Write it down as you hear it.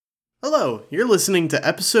Hello, you're listening to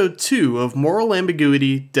episode 2 of Moral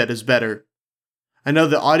Ambiguity Dead is Better. I know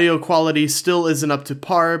the audio quality still isn't up to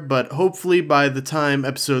par, but hopefully by the time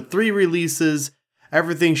episode 3 releases,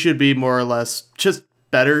 everything should be more or less just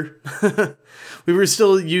better. We were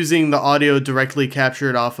still using the audio directly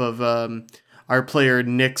captured off of our player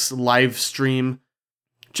Nick's live stream.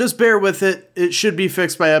 Just bear with it, it should be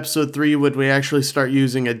fixed by episode 3 when we actually start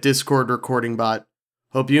using a Discord recording bot.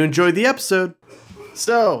 Hope you enjoyed the episode.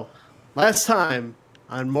 So, last time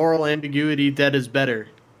on Moral Ambiguity Dead is Better.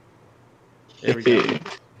 There we go.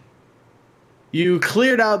 You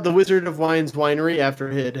cleared out the Wizard of Wine's winery after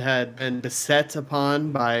it had been beset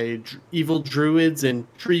upon by evil druids and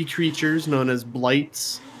tree creatures known as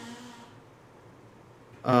blights.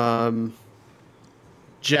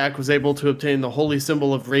 Jack was able to obtain the holy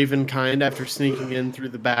symbol of Ravenkind after sneaking in through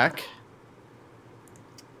the back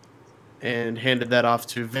and handed that off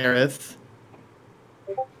to Vareth.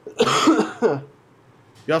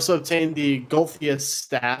 You also obtained the Golthius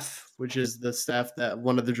staff, which is the staff that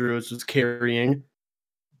one of the druids was carrying.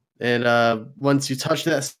 And once you touch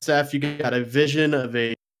that staff, you got a vision of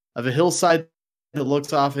a hillside that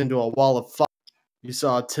looks off into a wall of fire. You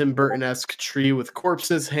saw a Tim Burton-esque tree with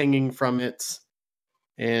corpses hanging from it,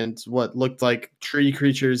 and what looked like tree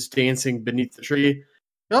creatures dancing beneath the tree.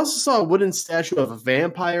 You also saw a wooden statue of a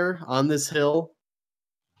vampire on this hill.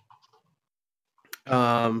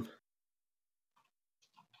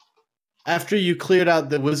 After you cleared out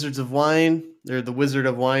the Wizards of Wine, or the Wizard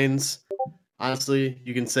of Wines, honestly,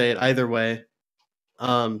 you can say it either way.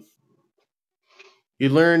 You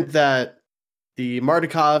learned that the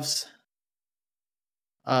Mardikovs,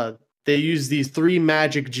 they use these 3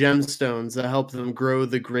 magic gemstones that help them grow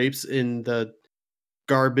the grapes in the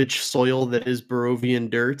garbage soil that is Barovian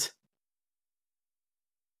dirt.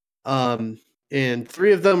 And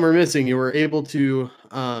 3 of them were missing. You were able to...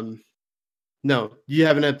 No, you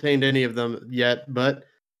haven't obtained any of them yet, but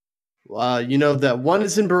you know that one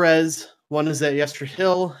is in Berez, one is at Yester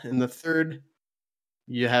Hill, and the third,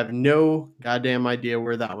 you have no goddamn idea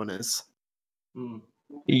where that one is.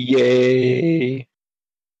 Yay.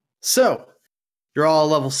 So, you're all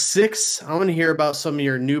level 6. I want to hear about some of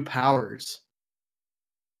your new powers.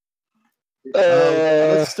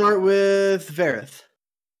 Let's start with Vareth.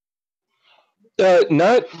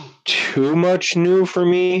 Not too much new for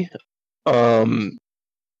me. I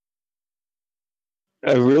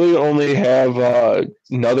really only have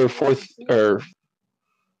another 4th or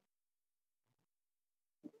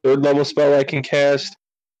 3rd level spell I can cast,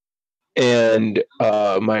 and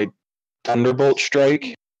my Thunderbolt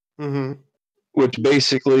Strike, which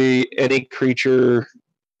basically any creature,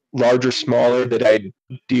 large or smaller, that I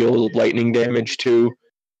deal lightning damage to,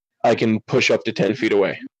 I can push up to 10 feet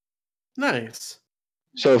away. Nice.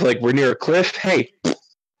 So if we're near a cliff, hey,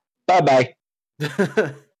 bye-bye.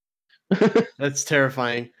 That's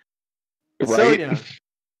terrifying. Right? So, yeah.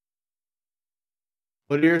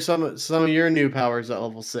 What are some of your new powers at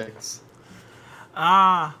level 6?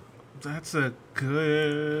 That's a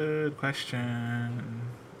good question.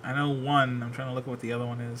 I know one. I'm trying to look at what the other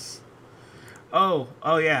one is. Oh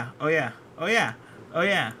yeah.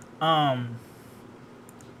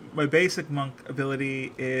 My basic monk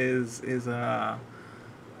ability is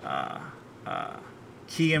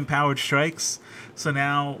key empowered strikes. So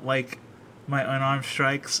now my unarmed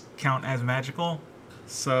strikes count as magical.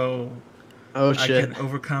 So I can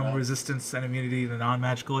overcome resistance and immunity to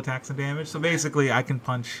non-magical attacks and damage. So basically, I can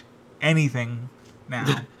punch anything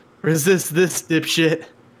now. Resist this dipshit.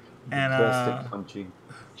 And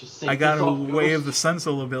I got a Way of the Sun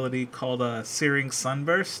Soul ability called Searing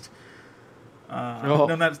Sunburst.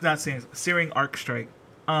 No, that's not Searing Arc Strike.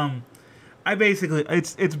 I basically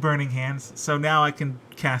it's Burning Hands. So now I can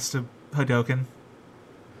cast a Hadoken,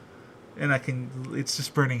 and it's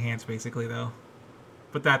just Burning Hands basically though.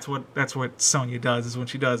 But that's what Sonya does, is when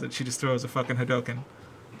she does it, she just throws a fucking Hadoken.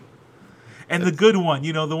 And the good one,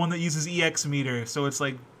 the one that uses EX meter, so it's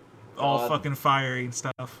all fucking fiery and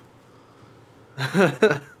stuff.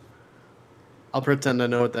 I'll pretend I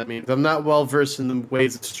know what that means. I'm not well versed in the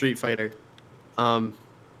ways of Street Fighter. I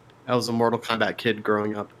was a Mortal Kombat kid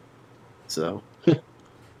growing up. So.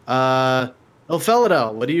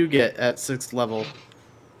 Ophelidel, what do you get at 6th level?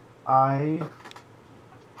 I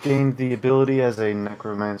gained the ability as a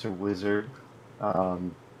necromancer wizard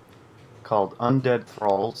called Undead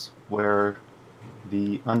Thralls, where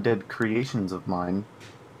the undead creations of mine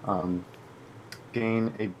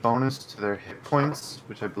gain a bonus to their hit points,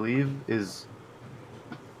 which I believe is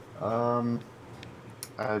I'm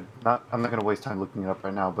not going to waste time looking it up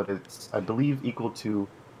right now, but it's, I believe, equal to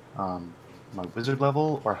my wizard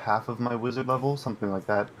level or half of my wizard level, something like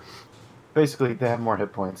that. Basically, they have more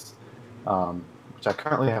hit points, which I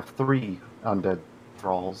currently have 3 undead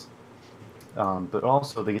thralls. But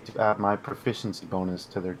also, they get to add my proficiency bonus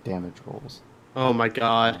to their damage rolls. Oh my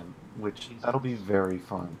god. Which that'll be very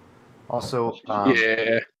fun. Also,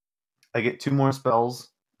 yeah, I get 2 more spells,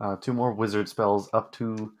 2 more wizard spells up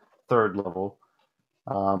to 3rd level,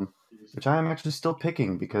 which I am actually still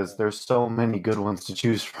picking because there's so many good ones to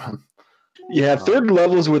choose from. Yeah, 3rd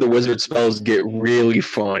levels where the wizard spells get really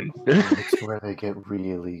fun. It's where they get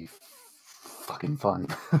really fucking fun.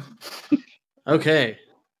 Okay.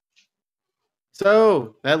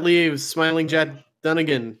 So, that leaves Smiling Jack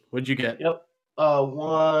Dunnigan. What'd you get? Yep.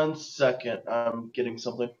 1 second. I'm getting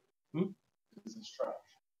something. This is trash.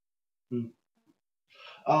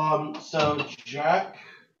 So Jack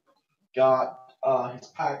got his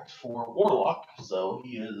pact for Warlock. So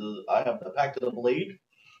I have the Pact of the Blade,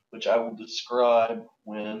 which I will describe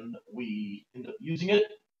when we end up using it,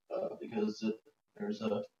 because there's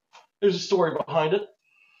a story behind it.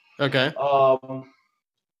 Okay.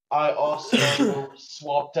 I also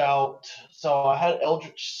swapped out. So I had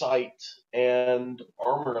Eldritch Sight and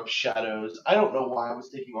Armor of Shadows. I don't know why I was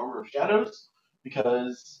taking Armor of Shadows,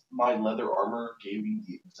 because my leather armor gave me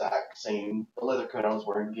the exact same. The leather coat I was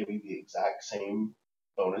wearing gave me the exact same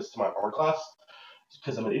bonus to my armor class,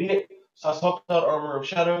 because I'm an idiot. So I swapped out Armor of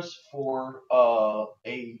Shadows for a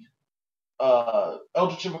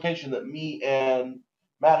Eldritch Invocation that me and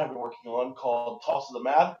Matt have been working on called Toss of the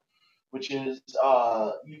Mad, which is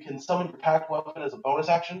you can summon your packed weapon as a bonus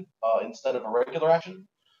action instead of a regular action.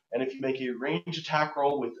 And if you make a range attack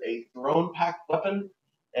roll with a thrown packed weapon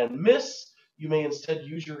and miss, you may instead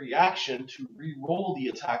use your reaction to re-roll the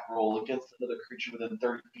attack roll against another creature within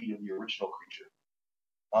 30 feet of the original creature.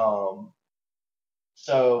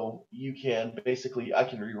 So you can basically, I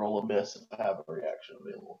can re-roll a miss if I have a reaction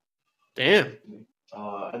available. Damn.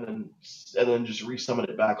 And then just resummon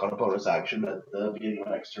it back on a bonus action at the beginning of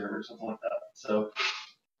my next turn or something like that. So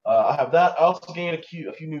I have that. I also gained a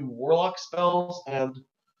few new Warlock spells, and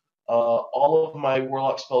all of my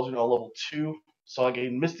Warlock spells are now level 2. So I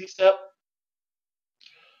gained Misty Step,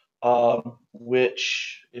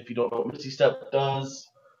 which, if you don't know what Misty Step does,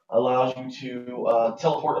 allows you to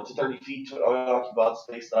teleport up to 30 feet to an unoccupied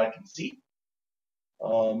space that I can see.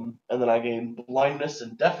 And then I gained Blindness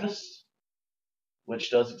and Deafness, which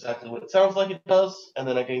does exactly what it sounds like it does, and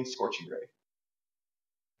then I gained Scorching Ray.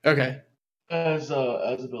 Okay. As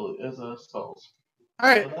spells. All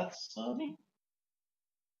right. So that's me.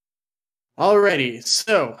 Alrighty.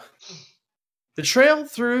 So, the trail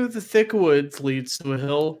through the thick woods leads to a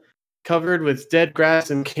hill covered with dead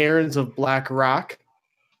grass and cairns of black rock.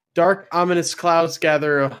 Dark, ominous clouds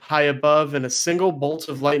gather high above, and a single bolt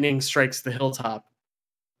of lightning strikes the hilltop.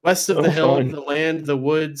 West of the hill, the land, the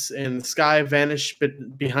woods, and the sky vanish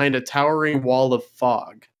behind a towering wall of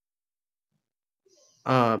fog.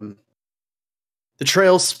 The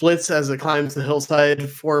trail splits as it climbs the hillside,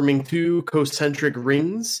 forming 2 concentric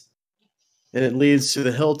rings, and it leads to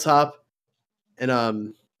the hilltop.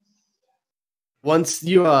 And once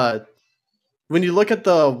you when you look at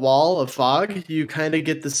the wall of fog, you kind of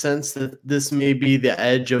get the sense that this may be the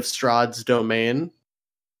edge of Strahd's domain.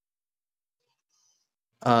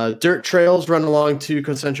 Dirt trails run along 2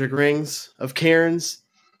 concentric rings of cairns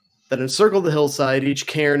that encircle the hillside. Each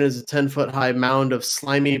cairn is a 10-foot-high mound of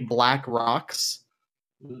slimy black rocks.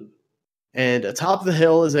 And atop the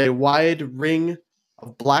hill is a wide ring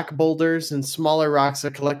of black boulders and smaller rocks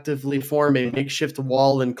that collectively form a makeshift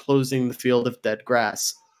wall enclosing the field of dead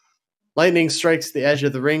grass. Lightning strikes the edge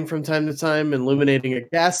of the ring from time to time, illuminating a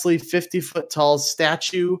ghastly 50-foot-tall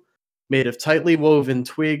statue made of tightly woven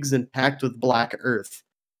twigs and packed with black earth.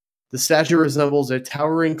 The statue resembles a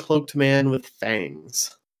towering cloaked man with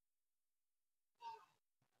fangs.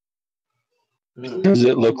 Does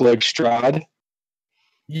it look like Strahd?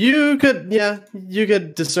 You could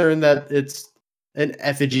discern that it's an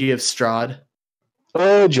effigy of Strahd.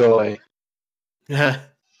 Oh, joy. Yeah.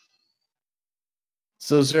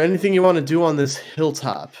 So is there anything you want to do on this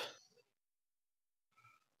hilltop?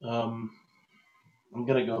 I'm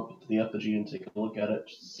gonna go up to the effigy and take a look at it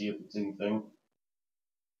just to see if it's anything.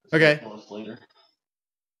 Okay. Later.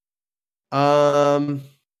 Alright,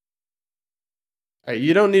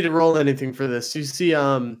 you don't need to roll anything for this. You see,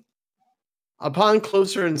 upon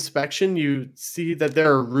closer inspection, you see that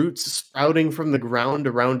there are roots sprouting from the ground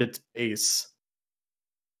around its base.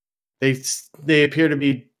 They appear to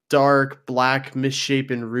be dark, black,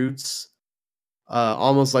 misshapen roots,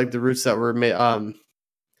 almost like the roots that were made,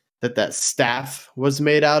 that staff was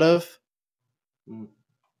made out of.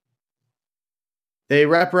 They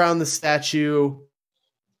wrap around the statue,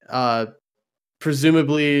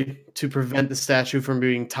 presumably to prevent the statue from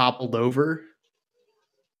being toppled over.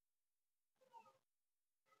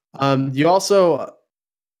 You also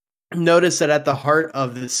notice that at the heart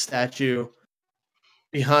of this statue,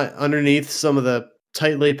 underneath some of the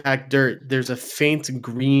tightly packed dirt, there's a faint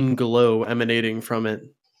green glow emanating from it.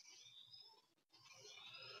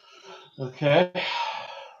 Okay.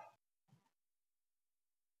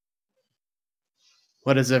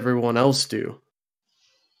 What does everyone else do?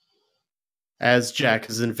 As Jack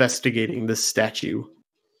is investigating this statue.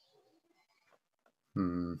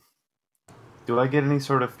 Do I get any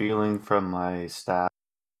sort of feeling from my staff?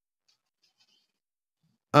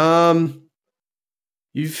 You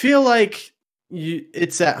feel like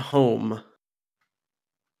it's at home.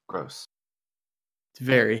 Gross.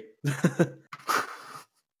 Very.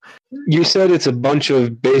 You said it's a bunch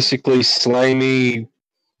of basically slimy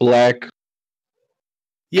black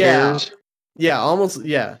hairs? Yeah, almost,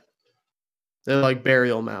 yeah. They're like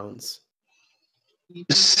burial mounds.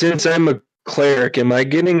 Since I'm a cleric, am I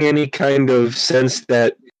getting any kind of sense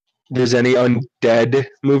that there's any undead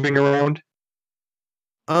moving around?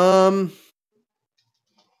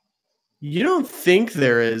 You don't think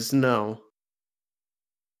there is, no.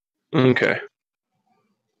 Okay.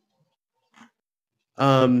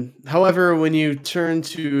 However, when you turn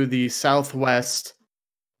to the southwest,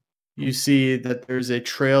 you see that there's a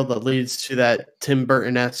trail that leads to that Tim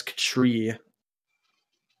Burton-esque tree.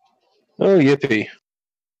 Oh, yippee.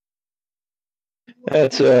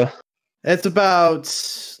 It's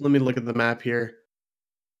about, let me look at the map here.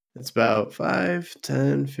 It's about 5,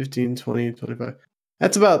 10, 15, 20, 25.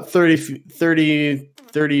 That's about 30, 40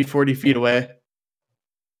 feet away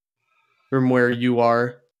from where you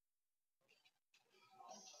are.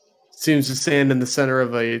 Seems to stand in the center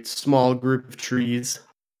of a small group of trees.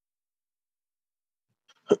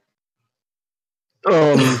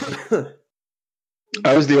 I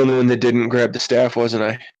was the only one that didn't grab the staff, wasn't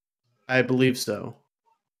I? I believe so.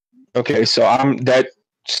 Okay, so that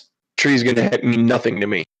tree's gonna mean nothing to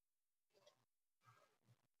me.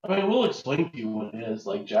 I mean, we'll explain to you what it is.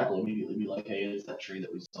 Like, Jack will immediately be like, "Hey, it's that tree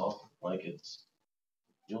that we saw. Like, it's."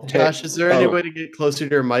 Josh, is there any way to get closer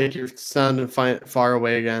to your mic? You're sounding far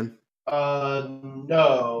away again.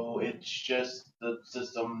 No, it's just the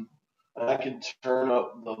system. I can turn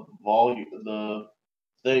up the volume, the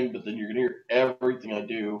thing, but then you're gonna hear everything I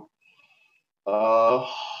do.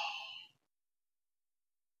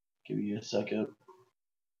 Give me a second.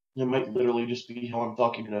 It might literally just be how I'm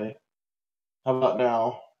talking today. How about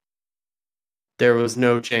now? There was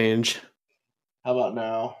no change. How about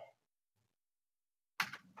now?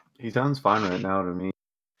 He sounds fine right now to me.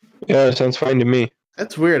 Yeah, it sounds fine to me.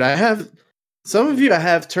 That's weird. Some of you I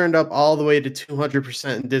have turned up all the way to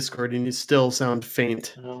 200% in Discord, and you still sound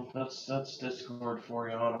faint. No, that's Discord for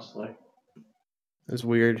you, honestly. That's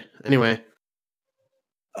weird. Anyway.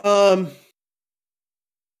 So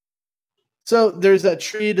there's that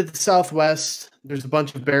tree to the southwest. There's a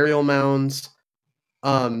bunch of burial mounds.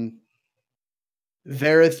 Vareth,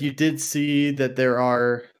 you did see that there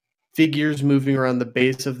are figures moving around the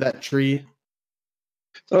base of that tree.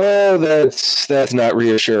 Oh, that's not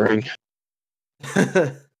reassuring.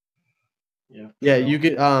 Yeah, you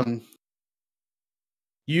get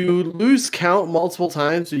you lose count multiple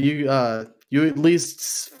times, but you at least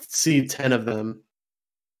see 10 of them.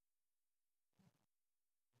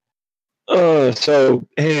 So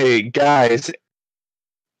hey guys,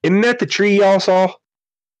 isn't that the tree y'all saw?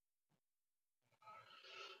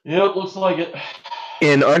 Yeah, it looks like it.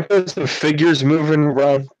 And aren't there some figures moving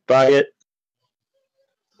around by it?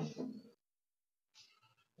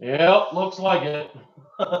 Yeah, looks like it.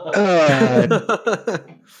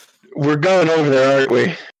 We're going over there, aren't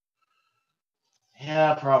we?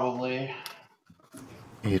 Yeah, probably.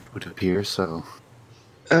 It would appear so.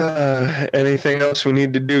 Anything else we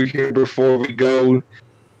need to do here before we go?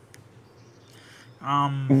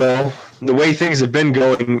 Well, the way things have been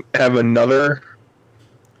going, have another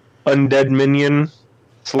undead minion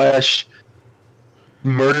 /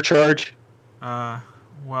 murder charge.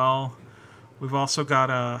 Well, we've also got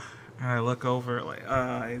I look over like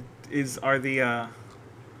is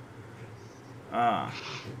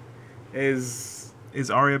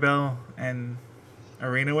Ariabel and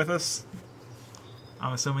Arena with us?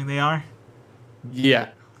 I'm assuming they are. Yeah.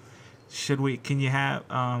 Can you have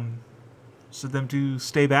so them to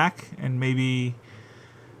stay back and maybe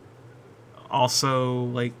also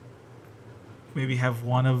like maybe have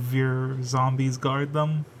one of your zombies guard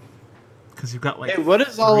them? Because you've got like what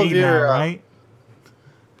is all of your now, right?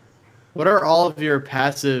 What are all of your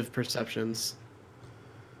passive perceptions?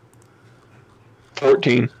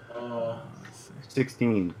 14.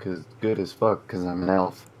 16, because good as fuck, because I'm an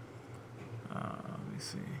elf. Let me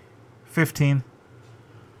see. 15.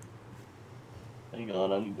 Hang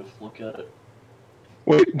on, I need to look at it.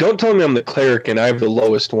 Wait, don't tell me I'm the cleric and I have the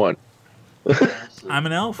lowest one. I'm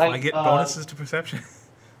an elf. I get bonuses to perception.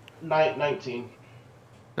 19.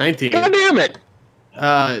 19. God damn it!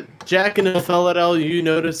 Jack and Elphaladel, you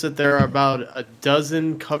notice that there are about a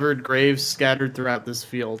dozen covered graves scattered throughout this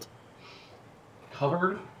field.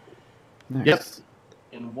 Covered? Nice. Yep.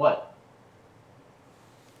 In what?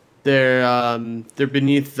 They're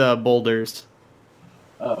beneath the boulders.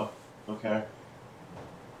 Oh, okay.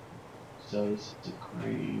 So this is a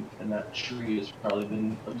grave, and that tree has probably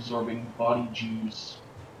been absorbing body juice.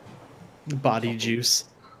 Body juice.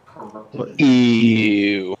 Corrupted.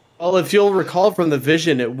 Ew. Well, if you'll recall from the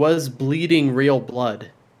vision, it was bleeding real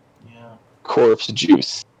blood. Yeah. Corpse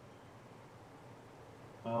juice.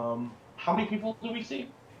 How many people do we see?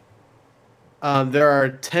 There are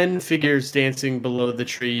 10 figures dancing below the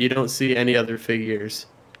tree. You don't see any other figures.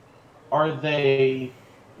 Are they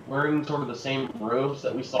wearing sort of the same robes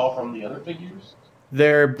that we saw from the other figures?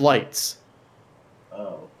 They're blights.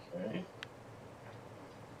 Okay.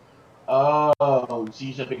 Oh, so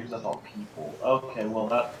you said figures, that's all people. Okay, well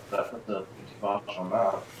that puts a kibosh on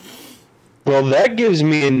that. Well, that gives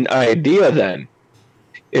me an idea then.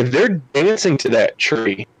 If they're dancing to that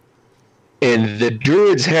tree, and the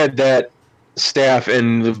druids had that staff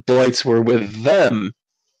and the blights were with them,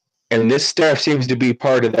 and this staff seems to be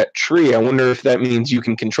part of that tree, I wonder if that means you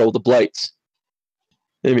can control the blights.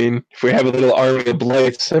 I mean, if we have a little army of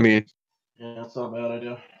blights, I mean... Yeah, that's not a bad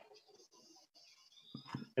idea.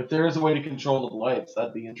 If there is a way to control the blights,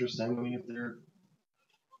 that'd be interesting. I mean, if they're...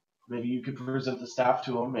 Maybe you could present the staff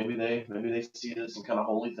to them. Maybe they see it as some kind of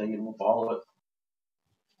holy thing and will follow it.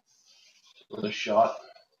 With a shot.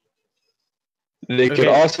 They could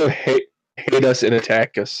also hate us and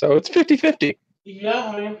attack us, so it's 50-50. Yeah,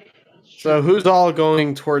 I mean... So who's all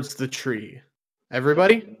going towards the tree?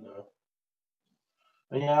 Everybody?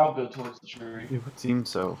 Yeah, I'll go towards the tree. It would seem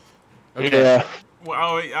so. Okay. Yeah.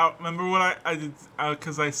 Well, I remember what I did,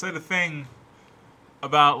 because I said a thing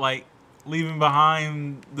about, like, leaving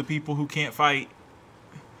behind the people who can't fight,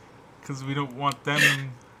 because we don't want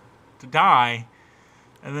them to die.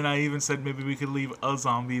 And then I even said maybe we could leave a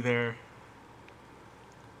zombie there.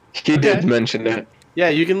 He did mention that. Yeah,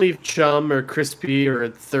 you can leave Chum or Crispy or a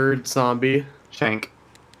third zombie. Shank.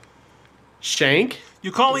 Shank?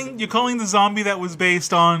 You're calling the zombie that was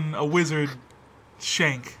based on a wizard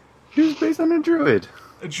Shank. He was based on a druid.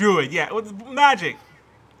 A druid, yeah, with magic.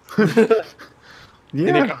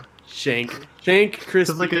 Yeah. Shank. Shank,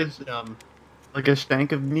 Crispy, like a Chum. Like a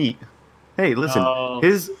stank of meat. Hey, listen. Oh.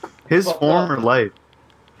 His former life.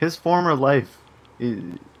 His former life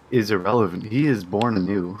is irrelevant. He is born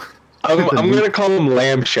anew. I'm going to call him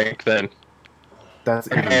Lamb Shank then. That's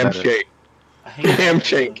Ham Shake. Ham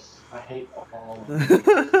Shake. I hate all of them.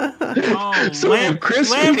 Oh, So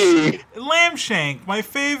crispy. Lamb Shank, my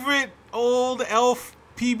favorite old elf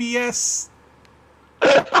PBS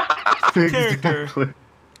character.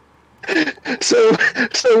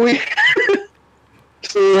 So we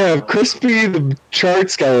have Crispy the charred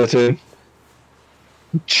skeleton,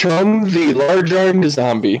 Chum the large-armed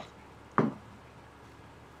zombie,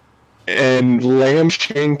 and Lamb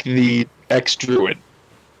Shank the ex-druid.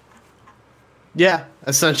 Yeah,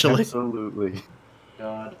 essentially. Absolutely.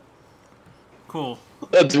 God. Cool.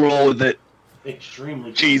 Let's roll with it.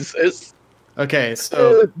 Extremely. Jesus. Okay,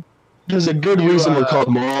 so There's a good reason we're called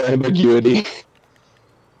moral ambiguity.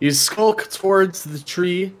 you skulk towards the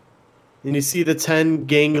tree, and you see the 10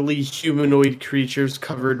 gangly humanoid creatures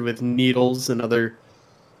covered with needles and other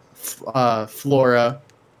flora.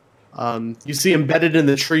 You see embedded in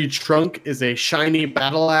the tree trunk is a shiny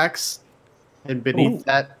battle axe, and beneath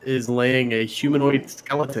that is laying a humanoid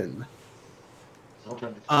skeleton.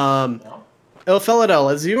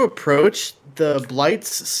 Elphaladel, as you approach, the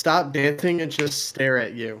blights stop dancing and just stare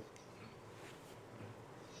at you.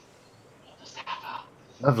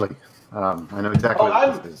 Lovely. I know exactly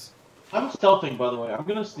what this is. I'm stealthing, by the way. I'm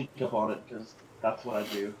gonna sneak up on it because that's what I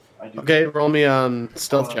do. Okay, roll me on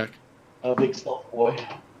stealth check. A big stealth boy.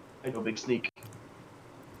 I go big sneak.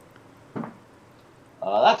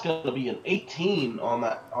 That's gonna be an 18 on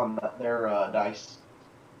that their dice.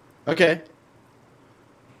 Okay,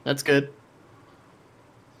 that's good.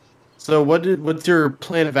 So what's your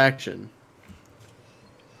plan of action?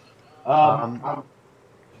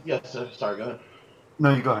 Yes. Sorry. Go ahead.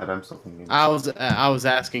 No, you go ahead. I'm still thinking. I was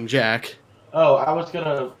asking Jack. Oh, I was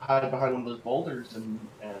gonna hide behind one of those boulders and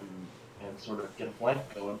sort of get a flank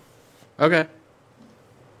going. Okay.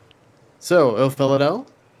 So, Il Philadel?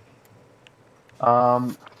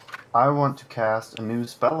 I want to cast a new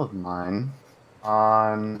spell of mine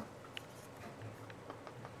on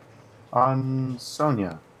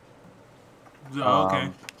Sonia. Oh,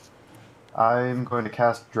 okay. I'm going to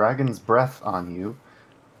cast Dragon's Breath on you.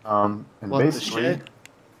 And What basically,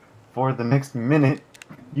 for the next minute,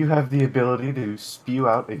 you have the ability to spew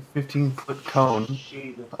out a 15-foot cone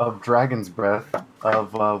of Dragon's Breath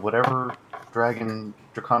of whatever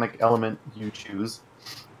draconic element you choose.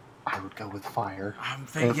 I would go with fire. I'm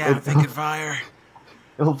thinking fire.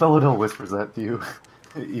 Il Philadel whispers that to you,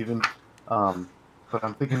 even. But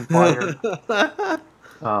I'm thinking fire.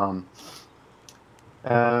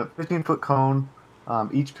 15-foot cone.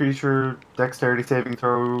 Each creature, dexterity saving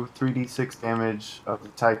throw, 3d6 damage of the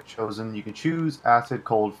type chosen. You can choose acid,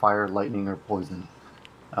 cold, fire, lightning, or poison.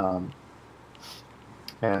 And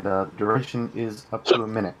duration is up to a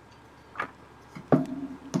minute.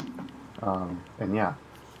 And yeah.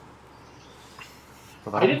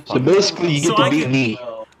 So basically, you get to be me.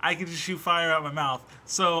 I can just shoot fire out my mouth.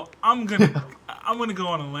 So I'm gonna go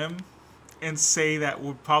on a limb and say that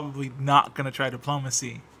we're probably not gonna try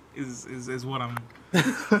diplomacy. Is what I'm. I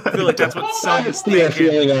feel like that's what Sonia's thinking. Yeah,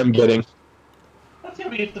 feeling I'm getting. That's gonna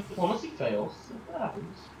be if diplomacy fails. If that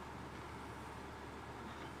happens.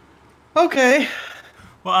 Okay.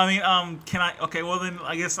 Well, I mean, can I? Okay, well then,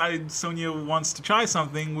 I guess Sonia wants to try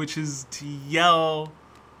something, which is to yell.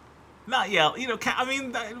 Not yell, I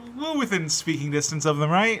mean, we're within speaking distance of them,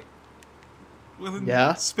 right?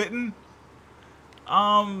 Within spitting.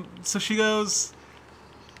 So she goes,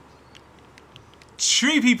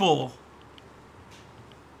 "Tree people,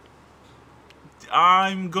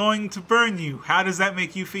 I'm going to burn you. How does that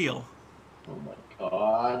make you feel?" Oh my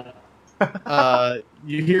god.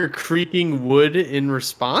 You hear creaking wood in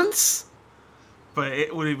response?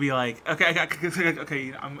 But would it be like, okay, I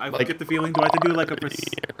like, get the feeling. Do I have to do like a...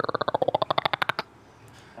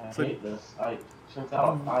 I hate this.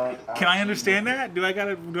 Can I understand that? Do I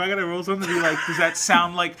gotta roll something to be like? Does that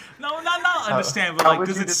sound like? No, not understand, but like,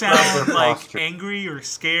 does it sound like angry or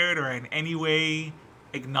scared or in any way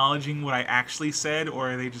acknowledging what I actually said,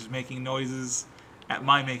 or are they just making noises at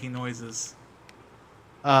my making noises?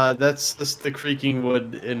 That's just the creaking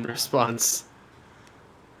wood in response.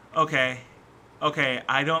 Okay,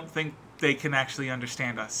 I don't think they can actually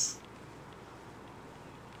understand us.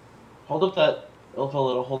 Hold up that...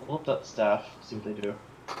 hold up that staff. See what they do.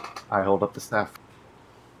 I hold up the staff.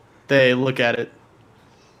 They look at it.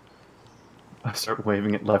 I start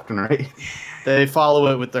waving it left and right. They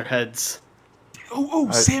follow it with their heads.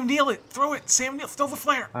 Sam, Neil it! Throw it! Sam, Neil, throw the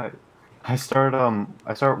flare! I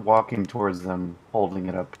start walking towards them, holding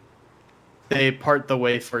it up. They part the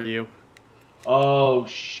way for you. Oh,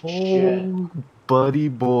 shit. Oh, buddy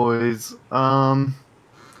boys.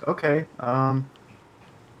 Okay.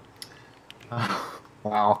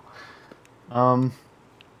 Wow. What'd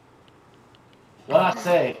I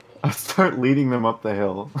say? I start leading them up the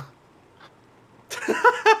hill.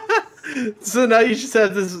 So now you just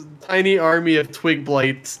have this tiny army of twig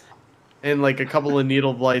blights and like a couple of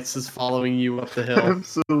needle blights is following you up the hill.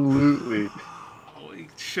 Absolutely. We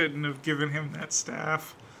shouldn't have given him that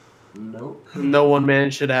staff. Nope. No one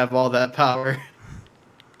man should have all that power.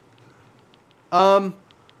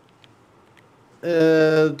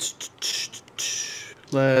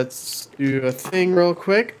 Let's do a thing real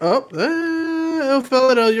quick. Il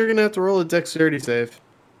Philadel, you're gonna have to roll a dexterity save.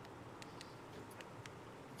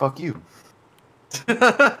 Fuck you.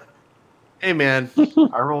 Hey man.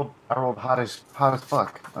 I rolled hot as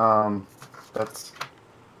fuck. That's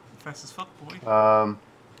fast as fuck, boy.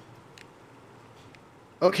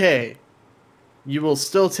 Okay. You will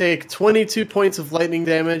still take 22 points of lightning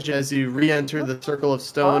damage as you re-enter the circle of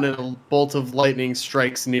stone and a bolt of lightning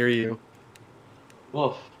strikes near you.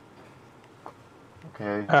 Woof.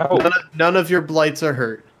 Okay. None of your blights are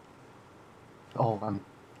hurt. Oh,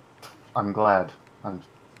 I'm glad.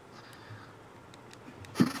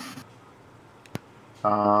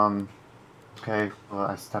 Okay, well,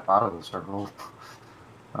 I step out of the circle.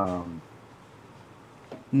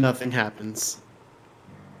 Nothing happens.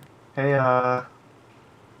 Hey, can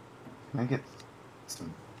I get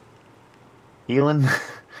some healing?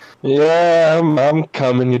 Yeah, I'm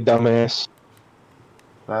coming, you dumbass.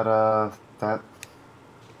 That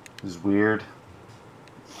is weird.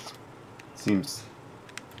 Seems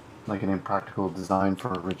like an impractical design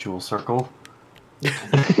for a ritual circle.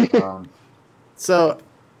 So,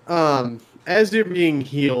 as you're being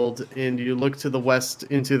healed and you look to the west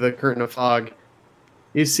into the curtain of fog,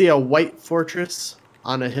 you see a white fortress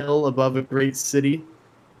on a hill above a great city.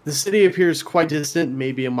 The city appears quite distant,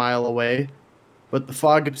 maybe a mile away. but the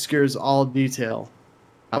fog obscures all detail.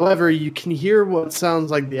 However, you can hear what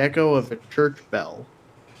sounds like the echo of a church bell.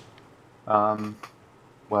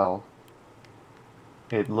 Well,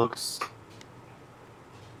 it looks...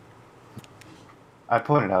 I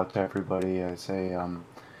point it out to everybody. I say,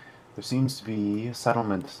 there seems to be a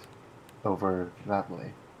settlement over that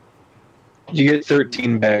way. You get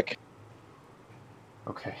 13 back.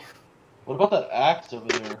 Okay. What about that axe over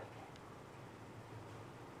there?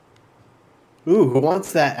 Ooh, who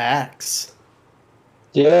wants that axe?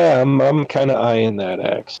 Yeah, I'm kind of eyeing that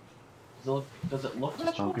axe. Does it look Don't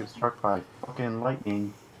magical? get struck by fucking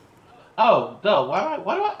lightning. Oh, no. Why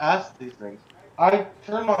do I ask these things? I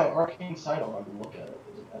turn my arcane sight on and look at it.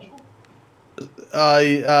 Is it magical?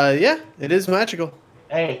 Yeah, it is magical.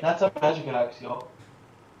 Hey, that's a magic axe, y'all.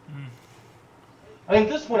 I mean,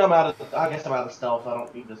 this one I guess I'm out of stealth. I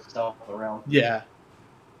don't need to stealth around. Yeah.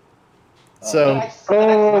 That axe is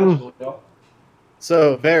magical, y'all.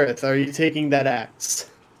 So, Vareth, are you taking that axe?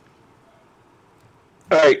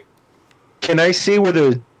 Alright. Can I see where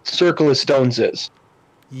the circle of stones is?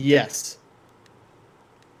 Yes.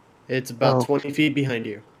 It's about 20 feet behind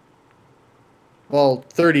you. Well,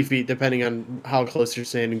 30 feet, depending on how close you're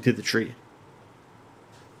standing to the tree.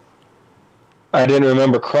 I didn't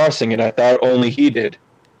remember crossing it. I thought only he did.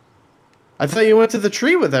 I thought you went to the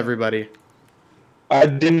tree with everybody. I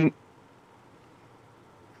didn't...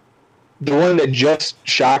 The one that just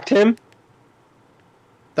shocked him?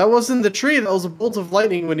 That wasn't the tree. That was a bolt of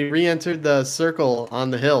lightning when he re-entered the circle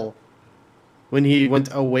on the hill. When he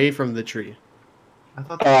went away from the tree.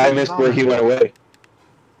 I missed where he went away.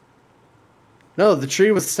 No, the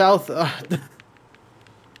tree was south.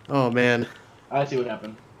 Oh, man. I see what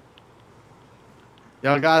happened.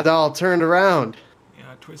 Y'all got it all turned around.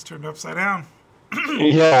 Yeah, twist turned upside down.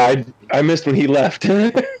 Yeah, I missed when he left.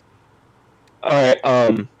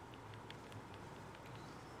 Alright,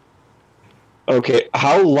 okay,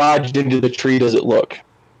 how lodged into the tree does it look?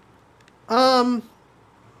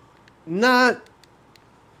 Not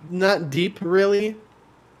deep, really.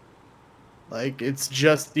 Like, it's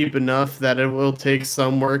just deep enough that it will take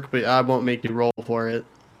some work, but I won't make you roll for it.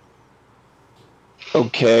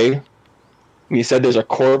 Okay. You said there's a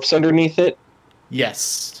corpse underneath it?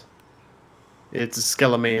 Yes. It's a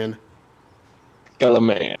Skeleman.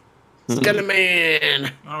 Skeleman.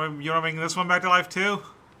 Skeleman! You want to bring this one back to life, too?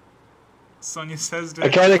 Sonya says to...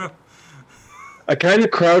 I kind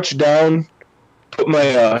of crouch down, put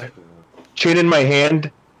my chin in my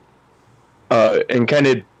hand, and kind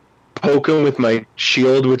of poke him with my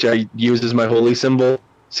shield, which I use as my holy symbol.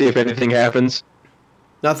 See if anything happens.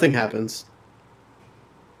 Nothing happens.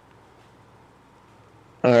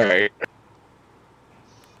 Alright.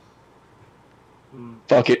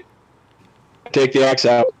 Fuck it. Take the axe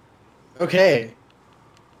out. Okay.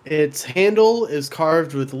 Its handle is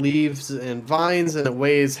carved with leaves and vines, and it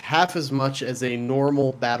weighs half as much as a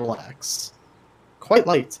normal battle axe. Quite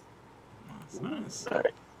light. That's nice.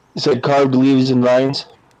 Alright. You said carved leaves and vines?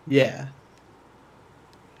 Yeah.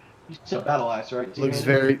 You said battle axe, right? Looks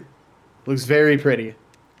very pretty.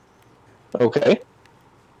 Okay.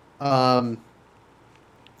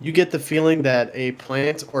 You get the feeling that a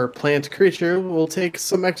plant or plant creature will take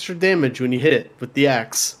some extra damage when you hit it with the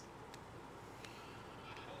axe.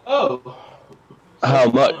 Oh. How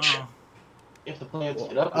much? If the plants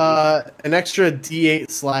get up. An extra D8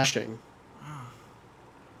 slashing.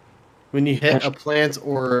 When you hit a plant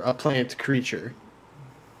or a plant creature.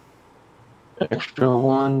 Extra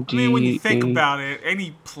 1D8. I mean, when you think about it,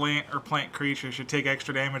 any plant or plant creature should take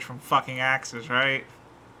extra damage from fucking axes, right?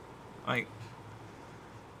 Like,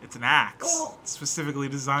 it's an axe. It's specifically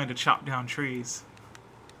designed to chop down trees.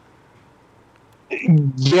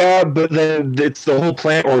 Yeah, but then it's the whole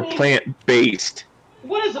plant or plant-based.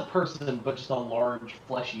 What is a person but just a large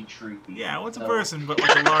fleshy tree? Yeah, what's a person but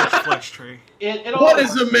like a large flesh tree? What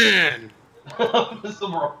is a man? This is a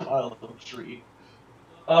more pile of tree.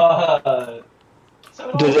 Does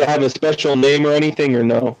it have a special name or anything, or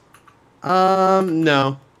no?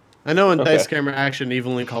 No. I know in Dice Camera Action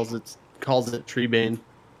evenly calls it Treebane.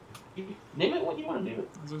 Name it what you want to name it.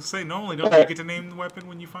 I was gonna say, normally don't you get to name the weapon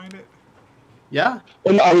when you find it? Yeah.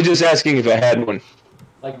 Well, no, I was just asking if I had one.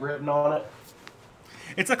 Like written on it?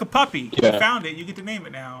 It's like a puppy. Yeah. You found it, you get to name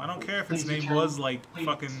it now. I don't care if its name was like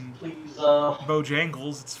fucking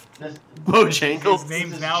Bojangles. It's Bojangles? His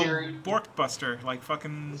name's now Borkbuster. Like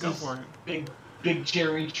fucking go for it. Big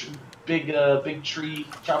cherry, big tree,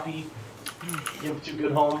 choppy. Give it to a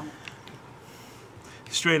good home.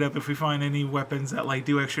 Straight up, if we find any weapons that like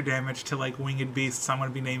do extra damage to like winged beasts, I'm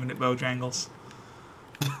gonna be naming it Bojangles.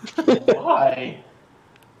 Why?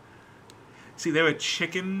 See, they're a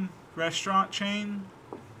chicken restaurant chain.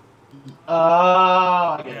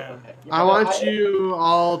 I get it. Yeah. Okay. I want you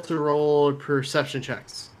all to roll perception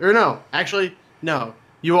checks. Or no, actually, no.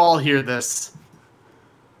 You all hear this.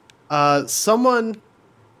 A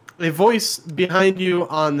voice behind you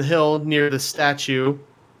on the hill near the statue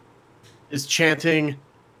is chanting,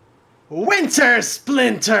 "Winter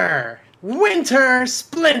Splinter! Winter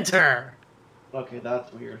Splinter!" Okay,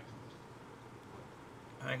 that's weird.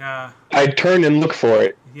 Like, I turn and look for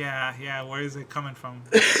it. Yeah, where is it coming from?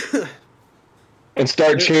 And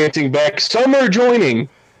start chanting back, "Summer joining!"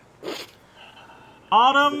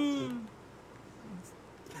 Autumn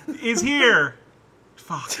is here!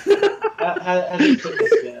 Fuck. Has it seen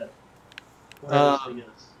this yet? Whatever this thing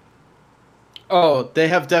is. Oh, they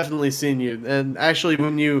have definitely seen you. And actually,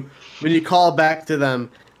 when you call back to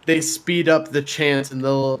them, they speed up the chant and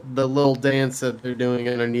the little dance that they're doing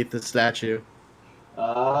underneath the statue.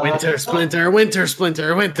 Winter Splinter, Winter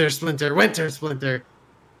Splinter, Winter Splinter, Winter Splinter.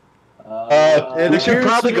 We should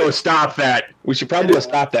probably go stop that. We should probably go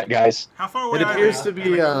stop that, guys. How far away It are appears they? to be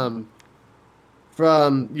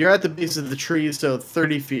you're at the base of the tree, so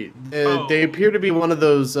 30 feet. They appear to be one of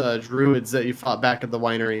those druids that you fought back at the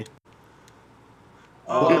winery.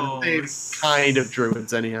 Kind of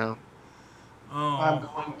druids, anyhow. Oh. I'm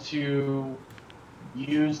going to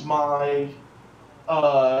use my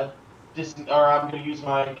I'm going to use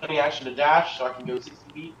my cunning action to dash, so I can go 60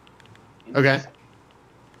 feet. Okay.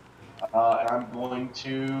 And I'm going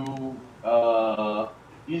to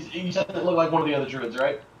you said it looked like one of the other druids,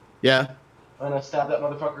 right? Yeah. I'm gonna stab that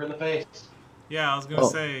motherfucker in the face. Yeah, I was gonna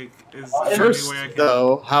say, is there First, any way I can...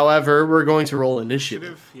 though, however, we're going to roll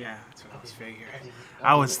initiative. Yeah, that's what I was figuring.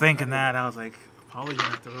 I was thinking that. I was like, probably gonna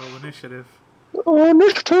have to roll initiative.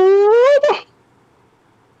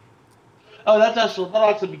 Oh, that'll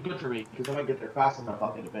actually be good for me because if I get there fast enough,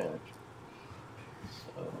 I'll get advantage.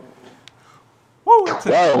 So... Woo!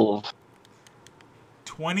 12.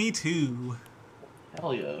 22.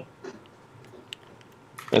 Hell yeah!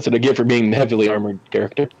 That's what I get for being the heavily armored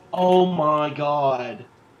character. Oh my god!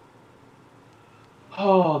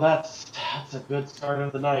 Oh, that's a good start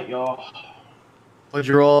of the night, y'all. What'd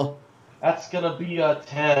you roll? That's gonna be a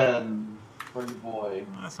 10 for you, boy.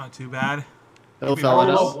 Well, that's not too bad. It'll I fill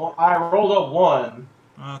it rolled, up. I rolled a 1.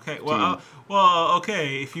 Okay. Well,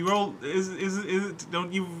 okay. If you roll, is it?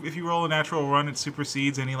 Don't you? If you roll a natural one, it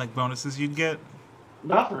supersedes any like bonuses you'd get,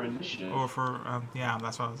 Not for initiative. or for yeah.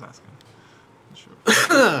 That's what I was asking. Sure.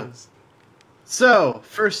 So,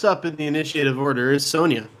 first up in the initiative order is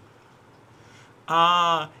Sonia.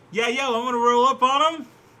 Yeah. I'm gonna roll up on him,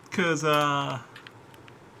 cause I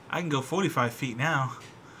can go 45 feet now.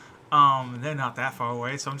 They're not that far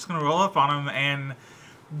away, so I'm just gonna roll up on him and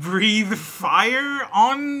breathe fire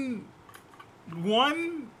on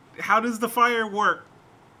one. How does the fire work?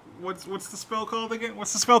 What's the spell called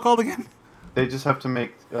again? They just have to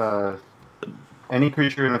make any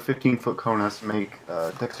creature in a 15-foot cone has to make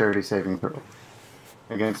dexterity saving throw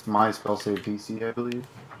against my spell save DC, I believe,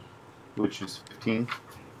 which is 15.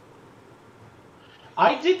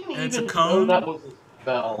 I didn't And it's even a cone? know that was a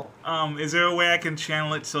spell. Is there a way I can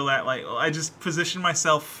channel it so that like I just position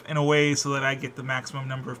myself in a way so that I get the maximum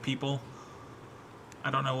number of people?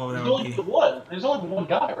 I don't know what that There's would only be. the one. There's only one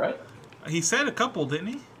guy, right? He said a couple, didn't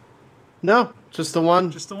he? No, just the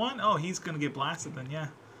one. Just the one? Oh, he's gonna get blasted then, yeah.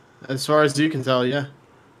 As far as you can tell, yeah.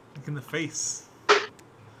 Like in the face.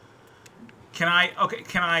 Can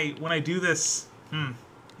I when I do this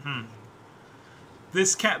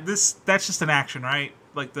that's just an action, right?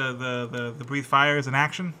 Like the breathe fire is an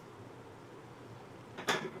action?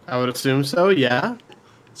 I would assume so, yeah.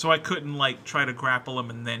 So I couldn't like try to grapple him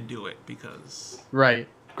and then do it because Right.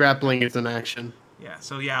 Grappling is an action. yeah,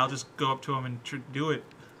 so yeah, I'll just go up to him and do it.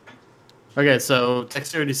 Okay, so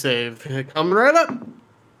dexterity save. Coming right up.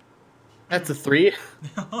 That's a 3.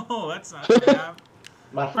 Oh, that's not bad.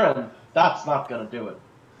 My friend, that's not gonna do it.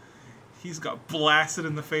 He's got blasted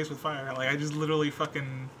in the face with fire. Like I just literally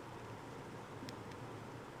fucking.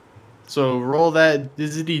 So roll that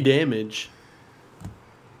dizzy damage.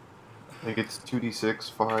 I think it's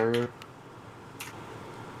 2d6 fire.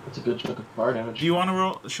 That's a good chunk of fire damage. Do you want to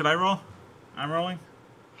roll? Should I roll? I'm rolling.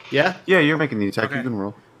 Yeah? Yeah, you're making the attack. Okay. You can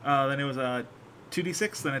roll. Then it was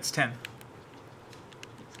 2d6. Then it's 10.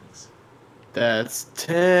 That's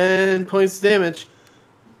 10 points of damage.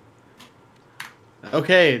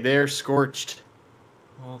 Okay, they're scorched.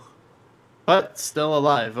 Oh. But still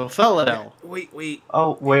alive. Opheladel. Wait.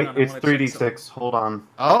 Oh, wait, Hang on, I it's wanna check 3d6. Hold on.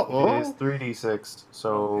 Oh, It is 3d6, so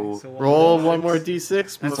Okay, so roll one one more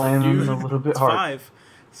d6. That's plan you- a little bit it's hard. 5.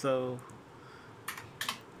 So.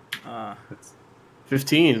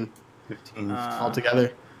 15 15. Uh,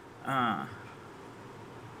 altogether. And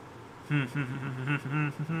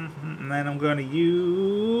then I'm going to use...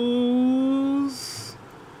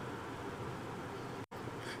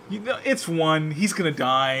 It's 1. He's going to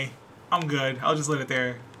die. I'm good. I'll just let it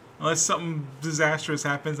there. Unless something disastrous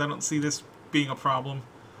happens, I don't see this being a problem.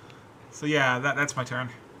 So yeah, that's my turn.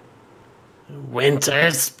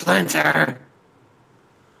 Winter Splinter.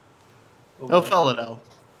 Oh, Felidel.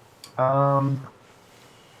 How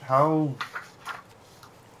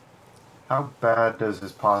bad does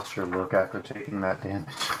his posture look after taking that damage?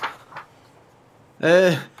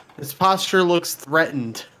 His posture looks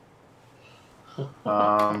threatened.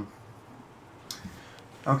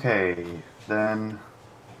 Okay, then...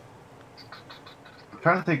 I'm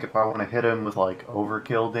trying to think if I want to hit him with, like,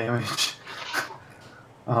 overkill damage.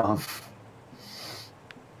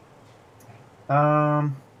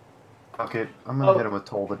 Fuck it. I'm gonna hit him with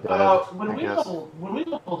Toll the Dead, when we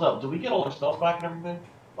leveled up, do we get all our spells back and everything?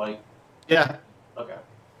 Like... Yeah. Okay.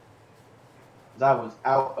 'Cause I was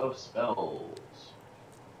out of spells.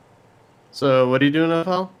 So, what are you doing,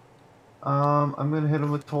 FL? I'm gonna hit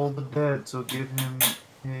him with Toll the Dead, so give him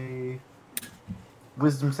a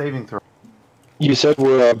Wisdom saving throw. You said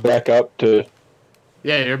we're back up to...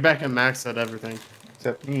 Yeah, you're back at max at everything.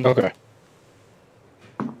 Except me. Okay.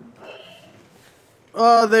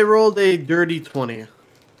 They rolled a dirty 20.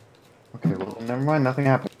 Okay, well, never mind, nothing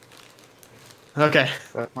happened. Okay.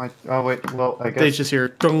 That might... Oh, wait, well, I guess... They just hear...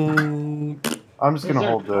 Dong. I'm just gonna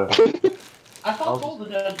hold the... I thought Toll the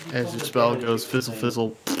Dead... As your spell goes fizzle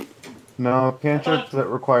fizzle. No, cantrips that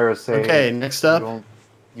require a save. Okay, next up.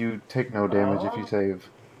 You take no damage if you save.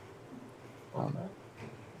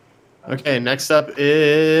 Okay, next up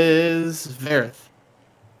is Verith.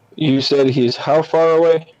 You said he's how far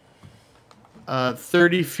away?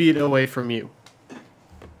 30 feet away from you.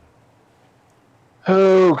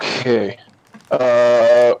 Okay.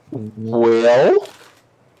 Well,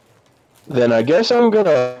 then I guess I'm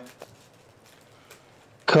gonna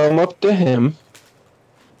come up to him,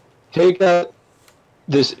 take out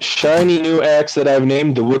this shiny new axe that I've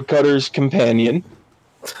named the Woodcutter's Companion.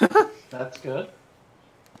 That's good.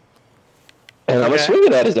 And I'm gonna swing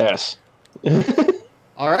it at his ass.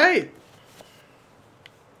 Alright.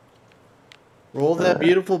 Roll that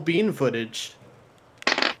beautiful bean footage.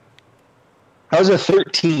 How's a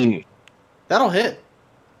 13? That'll hit.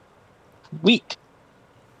 Sweet.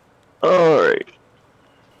 Alright.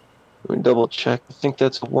 Let me double check. I think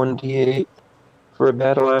that's a 1d8 for a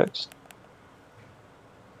battle axe.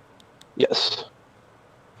 Yes.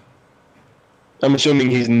 I'm assuming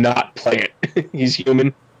he's not plant. He's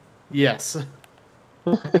human. Yes.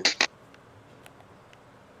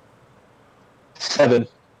 7.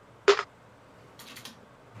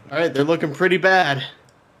 Alright, they're looking pretty bad.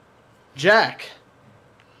 Jack.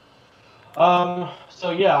 So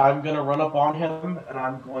yeah, I'm gonna run up on him and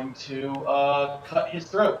I'm going to cut his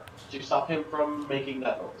throat to stop him from making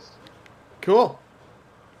that noise. Cool.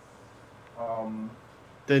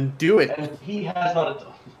 Then do it. And he has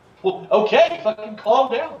not. Well, okay, fucking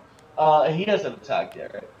calm down. And he hasn't attacked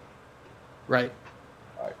yet, right? Right.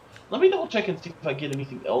 Alright. Let me double check and see if I get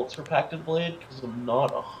anything else for Pacted Blade, because I'm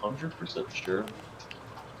not 100% sure.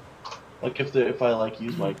 Like if I like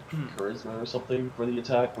use my charisma or something for the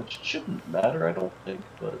attack, which shouldn't matter, I don't think,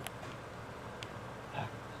 but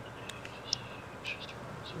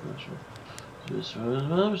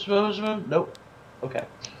nope. Okay,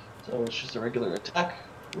 so it's just a regular attack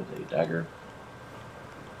with a dagger,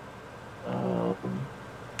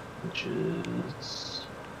 which is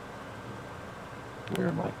where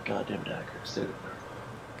are my goddamn daggers? There.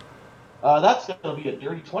 That's gonna be a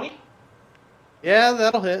dirty 20. Yeah,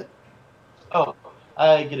 that'll hit. Oh,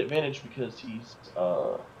 I get advantage because he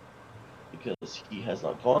has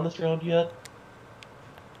not gone this round yet.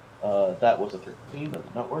 That was a 13, that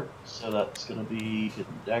did not work. So that's gonna be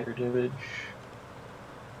getting dagger damage.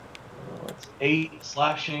 That's 8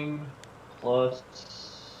 slashing plus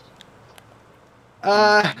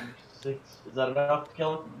 6. Is that enough to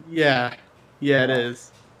kill him? Yeah. Yeah, it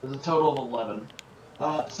is. There's a total of 11.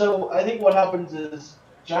 So I think what happens is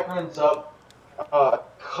Jack runs up,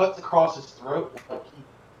 cuts across his throat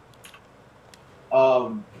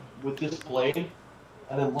with this blade,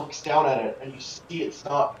 and then looks down at it, and you see it's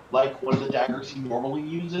not like one of the daggers he normally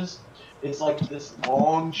uses. It's like this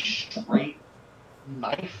long, straight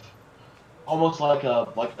knife, almost like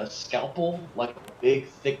a scalpel, like a big,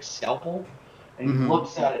 thick scalpel. And he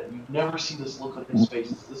looks at it, and you never see this look on his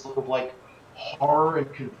face. It's this look of like horror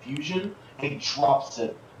and confusion, and he drops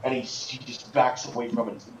it, and he just backs away from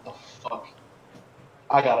it. He's like, what the fuck?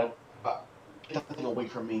 I got it. Get that thing away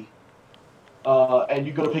from me. And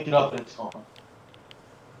you go to pick it up, and it's gone.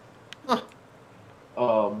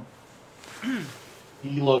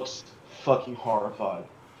 He looks fucking horrified.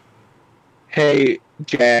 Hey,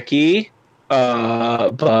 Jackie,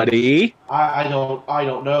 buddy, I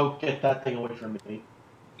don't know. Get that thing away from me.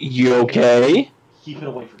 you okay? Just keep it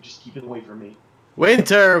away from me.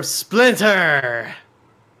 Winter Splinter!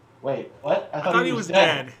 Wait, what? I thought he was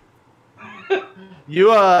dead.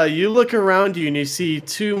 You look around you and you see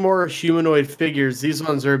two more humanoid figures. These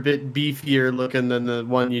ones are a bit beefier looking than the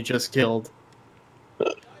one you just killed.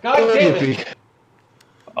 God damn it!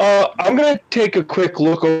 I'm gonna take a quick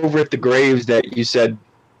look over at the graves that you said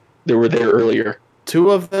that were there earlier.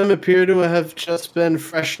 Two of them appear to have just been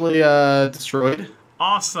freshly destroyed.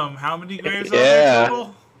 Awesome. How many graves are there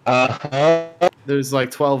total? There's like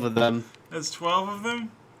 12 of them. There's 12 of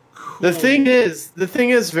them? Cool. The thing is,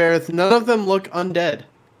 Vareth, none of them look undead.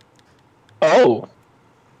 Oh.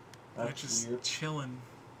 They're just chilling.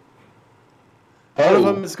 One of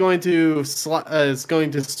them is going to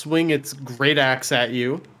swing its great axe at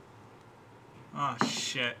you. Oh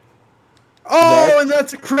shit! And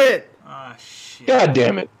that's a crit. Oh shit! God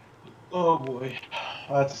damn it! Oh boy,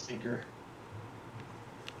 that's a stinker.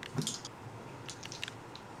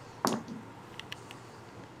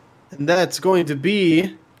 And that's going to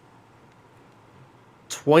be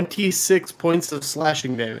 26 points of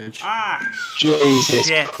slashing damage. Jesus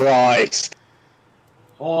Christ!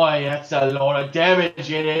 Boy, that's a lot of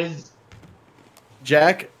damage it is.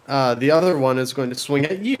 Jack, the other one is going to swing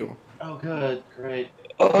at you. Oh, good. Great.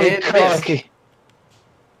 Oh, cocky.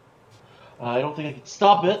 I don't think I can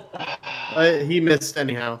stop it. He missed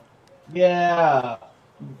anyhow. Yeah.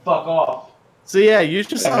 Fuck off. So yeah, you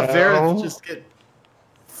just saw Vareth just get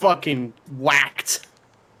fucking whacked.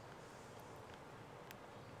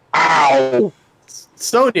 Ow!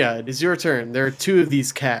 Sonia, it is your turn. There are two of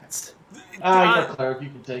these cats. You're a cleric. You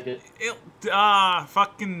can take it.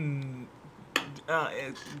 Fucking.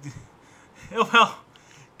 Well,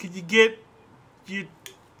 could you get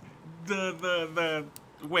the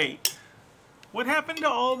wait? What happened to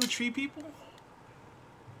all the tree people?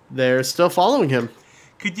 They're still following him.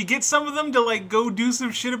 Could you get some of them to like go do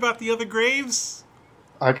some shit about the other graves?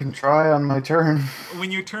 I can try on my turn.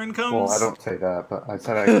 When your turn comes. Well, I don't say that, but I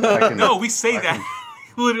said I can. No, we say that.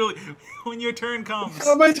 Literally, when your turn comes. It's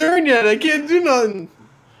not my turn yet. I can't do nothing.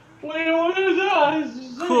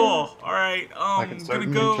 Cool. All right. I can gonna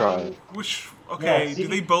go. Try. Okay. Yeah, do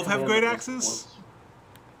they both have great axes?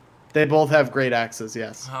 They both have great axes.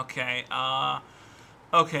 Yes. Okay.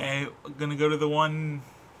 Okay. Gonna go to the one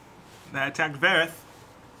that attacked Vareth.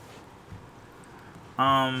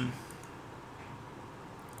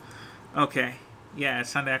 Okay. Yeah,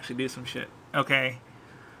 it's time to actually do some shit. Okay.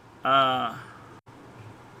 And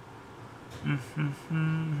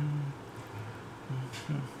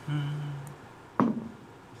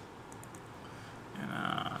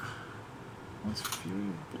what's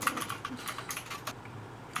Fury Blow?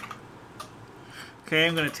 Okay,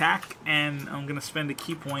 I'm gonna attack and I'm gonna spend a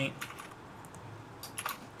key point.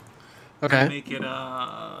 Okay. To make it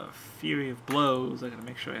Fury of Blows. I gotta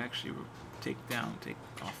make sure I actually take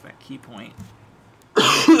off that key point.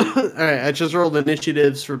 Alright, I just rolled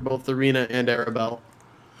initiatives for both Arena and Arabelle.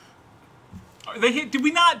 They hit. Did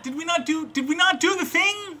we not do the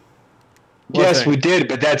thing? Yes, we did,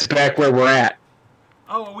 but that's back where we're at.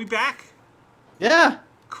 Oh, are we back? Yeah.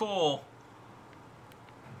 Cool.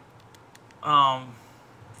 I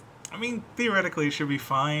mean, theoretically, it should be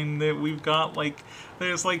fine. That we've got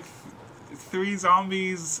there's 3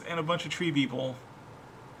 zombies and a bunch of tree people.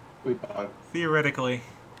 We fine. Theoretically.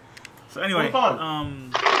 So anyway, what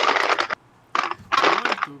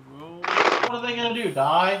are they gonna do?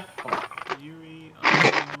 Die? Fury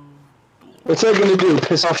of What's that gonna do?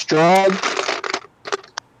 Piss off Strahd?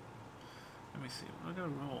 Let me see. What do I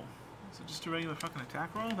gotta roll? Is it just a regular fucking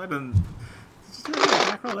attack roll? That doesn't. Just a regular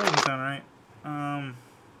attack roll? That doesn't sound right.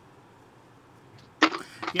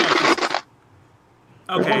 Yeah.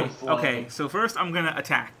 Okay. So first, I'm gonna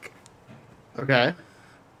attack. Okay.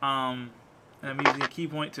 And I'm using a key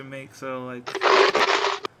point to make Alright,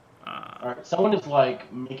 someone is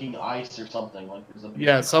making ice or something.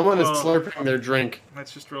 Yeah, someone is slurping their drink.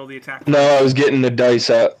 Let's just roll the attack. No, I was getting the die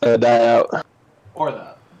out. Or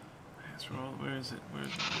that. Let's roll. Where is it?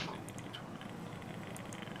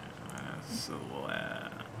 So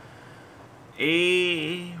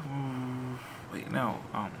wait, no.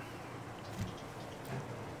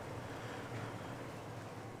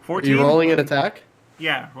 14. Are you rolling an attack?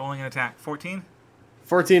 Yeah, rolling an attack. 14.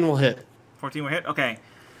 14 will hit. 14 will hit. Okay,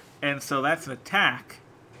 and so that's an attack.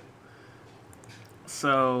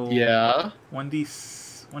 So yeah,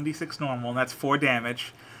 1d6 normal, and that's 4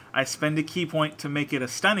 damage. I spend a key point to make it a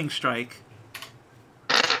stunning strike.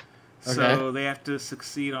 So they have to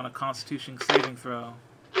succeed on a Constitution saving throw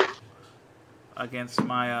against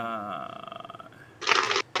my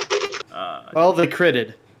well, they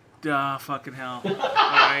critted. Fucking hell.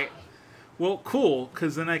 Alright. Well, cool,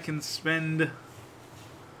 because then I can spend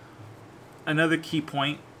another key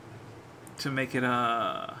point to make it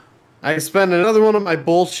I spend another one of my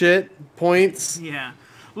bullshit points. Yeah.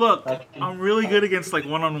 Look, I'm really good against like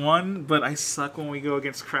one-on-one, but I suck when we go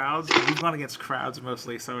against crowds. We've gone against crowds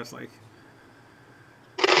mostly, so it's like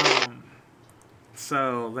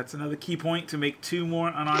so that's another key point to make 2 more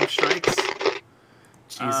unarmed strikes.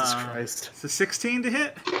 Jesus Christ. It's a 16 to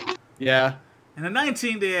hit? Yeah. And a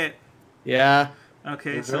 19 to hit. Yeah.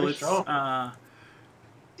 Okay, so let's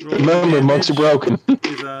remember, monks are broken.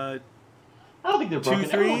 Is I don't think they're broken. 2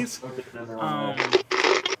 threes.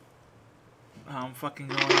 I'm fucking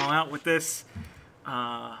going all out with this. So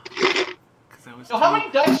how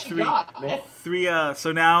many dice you got, man? 3.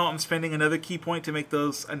 So now I'm spending another key point to make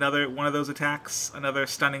those another one of those attacks, another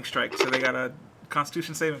stunning strike. So they got a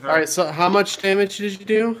Constitution saving throw. All right. So how much damage did you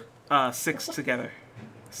do? 6 together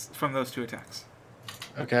from those 2 attacks.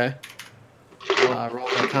 Okay. Roll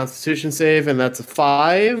that Constitution save, and that's a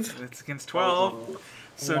 5. It's against 12.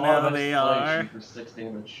 So now they are for 6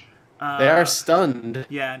 damage. They are stunned.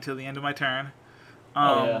 Yeah, until the end of my turn.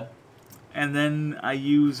 Yeah. And then I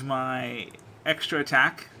use my extra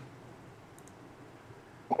attack.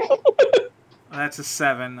 That's a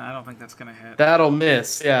 7. I don't think that's gonna hit. That'll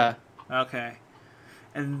miss. Yeah. Okay.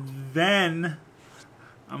 And then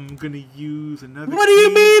I'm gonna use another. What do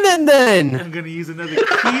you mean? And then I'm gonna use another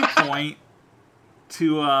key point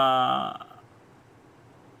to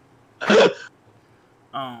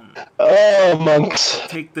monks.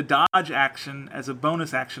 take the dodge action as a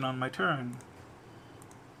bonus action on my turn.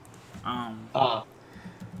 Let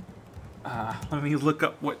me look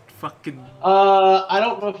up what fucking. I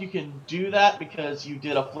don't know if you can do that because you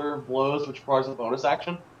did a flurry of blows, which requires a bonus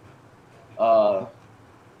action. Yeah,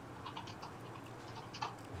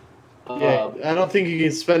 I don't think you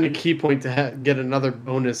can spend a key point to get another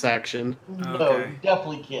bonus action. No, you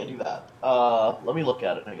definitely can't do that. Let me look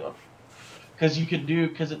at it. Hang on. Because you can do,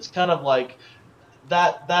 because it's kind of like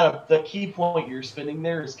the key point you're spending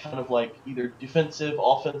there is kind of like either defensive,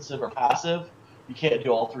 offensive, or passive. You can't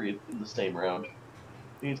do all 3 in the same round.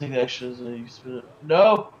 You can take the actions and you spin it.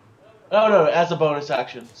 No, as a bonus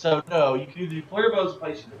action. So no, you can either do flare bows or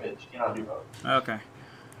place your defense. You cannot do both. Okay.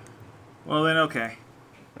 Well then, okay.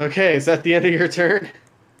 Okay, is that the end of your turn?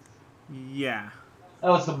 Yeah.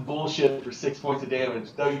 That was some bullshit for 6 points of damage.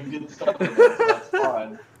 No, you didn't stun him, so that's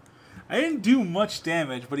fine. I didn't do much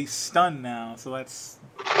damage, but he's stunned now, so that's...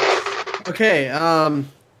 Okay,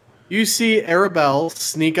 you see Arabelle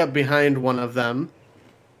sneak up behind one of them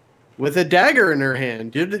with a dagger in her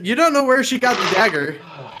hand. You don't know where she got the dagger.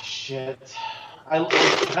 Oh, shit. I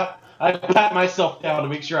pat myself down to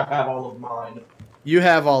make sure I have all of mine. You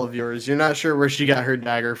have all of yours. You're not sure where she got her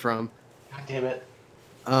dagger from. God damn it.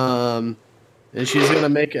 And she's gonna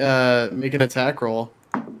make an attack roll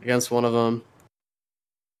against one of them.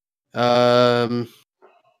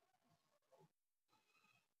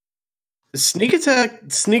 Sneak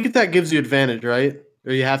attack gives you advantage, right?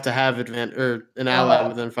 Or you have to have advantage, or an ally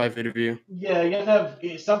within 5 feet of you. Yeah, you have to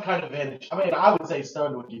have some kind of advantage. I mean, I would say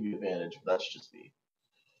stun would give you advantage, but that's just me.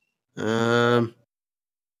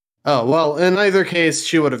 Oh, well, in either case,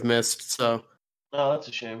 she would have missed, so... Oh, that's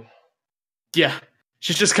a shame. Yeah.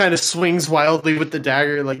 She just kind of swings wildly with the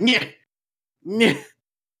dagger, like, nyeh! Nyeh!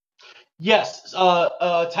 Yes,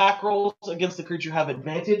 attack rolls against the creature have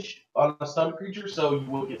advantage on a stunned creature, so you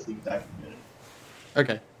will get sneak attack advantage.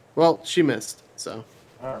 Okay. Well, she missed, so...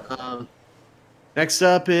 Alright. Next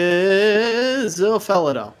up is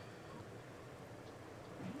Ilfelidel.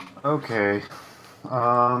 Okay.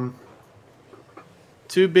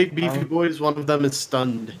 2 big beefy boys, one of them is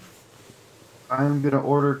stunned. I'm gonna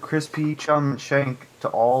order Crispy, Chum, and Shank to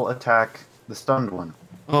all attack the stunned one.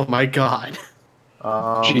 Oh my god.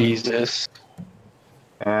 Jesus.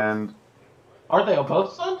 And... Aren't they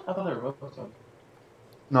both stunned? I thought they were both stunned.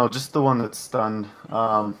 No, just the one that's stunned.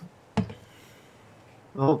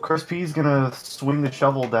 Little Crispy's gonna swing the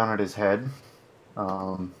shovel down at his head.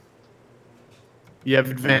 You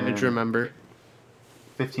have advantage, remember.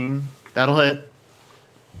 15. That'll hit.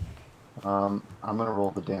 I'm gonna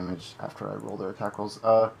roll the damage after I roll their attack rolls.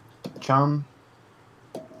 Chum.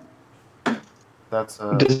 That's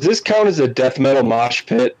Does this count as a death metal mosh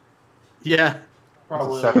pit? Yeah.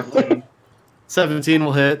 Probably. 17. 17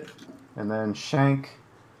 will hit. And then Shank.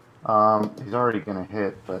 He's already gonna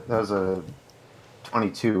hit, but that was a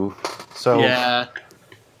 22. So yeah.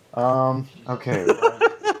 Okay.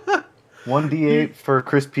 1d8 for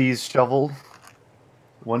Crispy's shovel.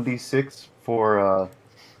 1d6 for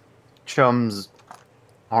Chum's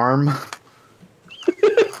arm.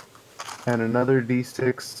 And another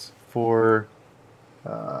d6 for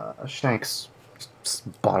Shank's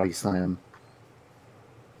body slam.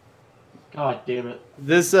 God damn it.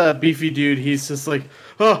 This beefy dude, he's just like,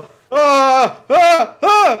 oh.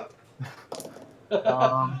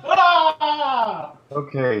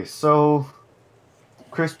 Okay, so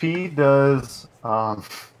Crispy does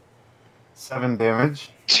 7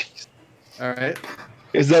 damage. Alright.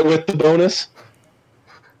 Is that with the bonus?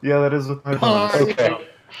 Yeah, that is with my bonus. Okay.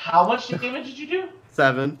 How much damage did you do?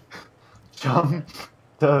 7. Chum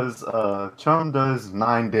does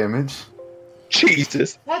 9 damage.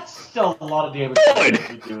 Jesus. That's still a lot of damage.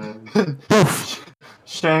 Good.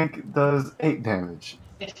 Shank does 8 damage.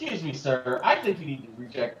 Excuse me, sir. I think you need to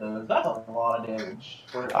reject those. That's a lot of damage.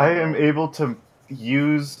 I am able to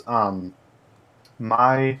use I'm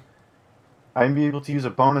able to use a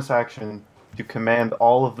bonus action to command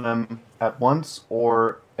all of them at once,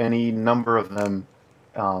 or any number of them.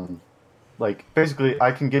 Basically,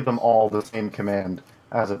 I can give them all the same command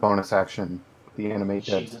as a bonus action. The animate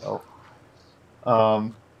dead spell.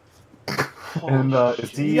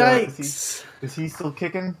 Is he still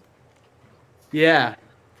kicking? Yeah.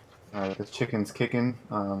 Alright, the chicken's kicking.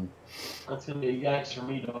 That's gonna be a yikes for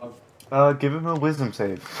me, dog. Give him a wisdom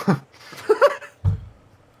save.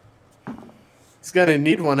 He's gonna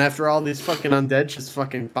need one after all these fucking undead just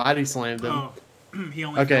fucking body slammed him. Oh, he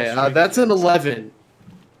only Okay, that's an 11.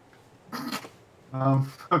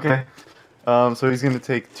 Okay. So he's gonna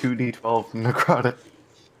take 2d12 necrotic.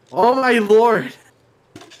 Oh my lord!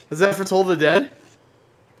 Is that for Toll the Dead?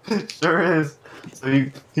 Sure is. So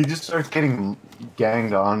he just starts getting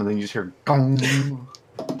ganged on, and then you just hear gong.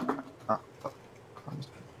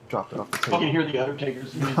 Dropped it off the You table. can hear the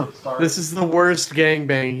Undertaker's music start. This is the worst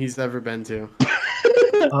gangbang he's ever been to.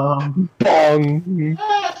 Bong.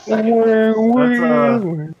 That's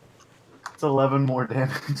 11 more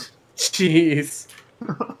damage. Jeez.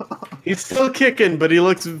 He's still kicking, but he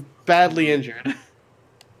looks badly injured.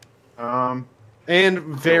 And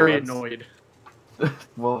very annoyed.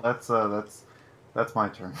 Well, that's my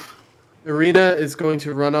turn. Irina is going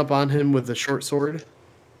to run up on him with a short sword.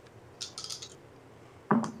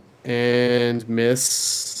 And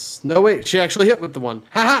miss. No, wait, she actually hit with the one.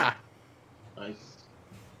 Haha! Nice.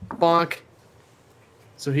 Bonk.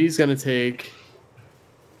 So he's going to take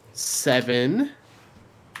 7.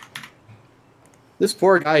 This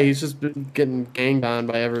poor guy, he's just been getting ganged on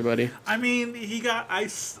by everybody. I mean, I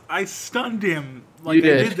stunned him. Like, you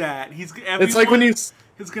did. I did that. It's like when you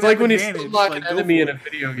stun like an enemy in a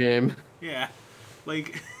video game. Yeah.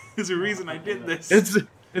 Like, there's a reason I did this.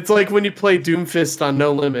 It's like when you play Doomfist on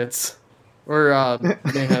No Limits. Or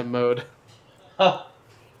Mayhem mode. Oh,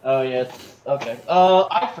 yeah. Okay.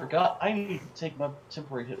 I forgot. I need to take my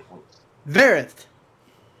temporary hit points. Verith!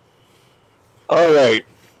 Alright.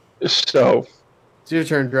 So. It's your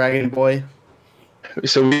turn, Dragon Boy.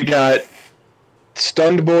 So we got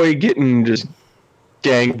Stunned Boy getting just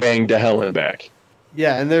gangbanged to hell and back.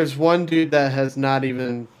 Yeah, and there's one dude that has not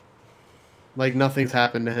even... Like, nothing's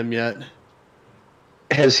happened to him yet.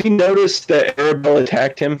 Has he noticed that Arabelle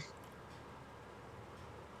attacked him?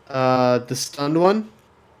 The stunned one?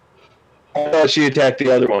 I thought she attacked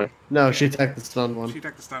the other one. No, she attacked the stunned one. She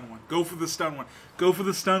attacked the stun one. Go for the stun one. Go for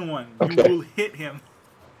the stun one. Okay. You will hit him.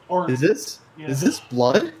 Is this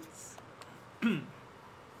blood?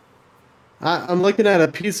 I'm looking at a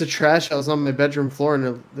piece of trash that was on my bedroom floor,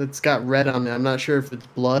 and it's got red on it. I'm not sure if it's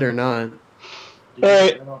blood or not.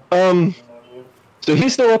 Alright, so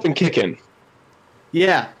he's still up and kicking.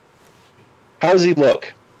 Yeah. How does he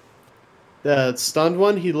look? The stunned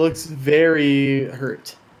one, he looks very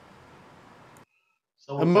hurt.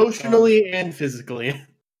 So emotionally and physically.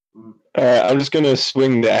 Alright, I'm just gonna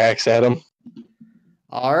swing the axe at him.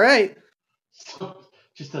 Alright.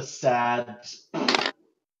 Just a sad...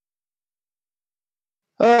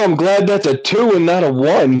 Oh, I'm glad that's a 2 and not a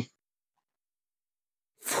 1.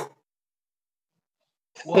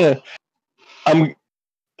 Yeah. I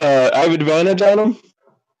have advantage on him?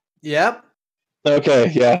 Yep.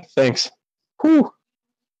 Okay, yeah, thanks. Whew.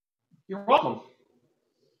 You're welcome.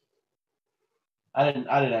 I didn't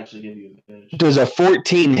actually give you advantage. Does a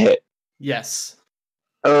 14 hit? Yes.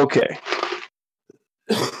 Okay.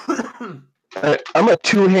 I'm a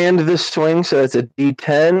 2-hand this swing, so that's a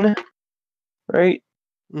D10, right?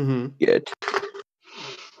 Mm-hmm. Good.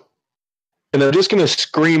 And I'm just gonna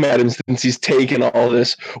scream at him since he's taken all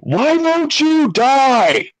this. Why won't you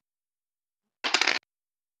die?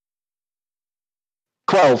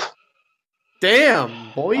 12.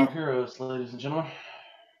 Damn, boy. Our heroes, ladies and gentlemen.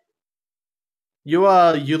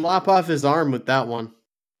 You lop off his arm with that one.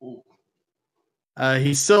 Ooh.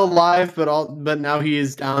 He's still alive, but now he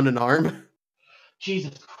is down an arm.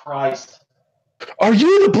 Jesus Christ. Are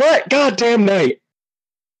you the Black Goddamn Knight?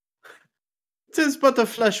 'Tis but a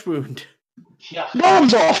flesh wound. Yeah.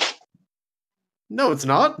 Bombs off! No, it's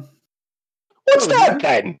not. What's that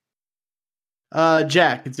then?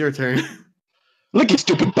 Jack, it's your turn. Look, you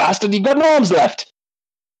stupid bastard, you got no arms left!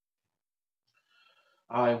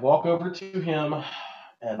 I walk over to him,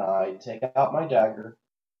 and I take out my dagger,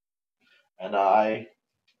 and I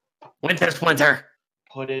Winter Splinter.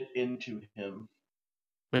 put it into him.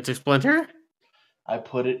 Winter Splinter? I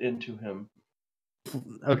put it into him.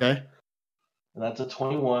 Okay. And that's a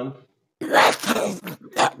 21.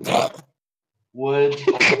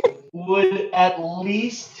 Would at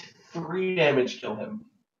least 3 damage kill him.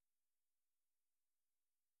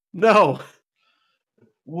 No.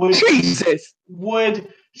 Jesus!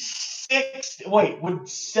 Would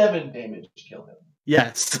 7 damage kill him?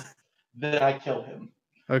 Yes. Then I kill him.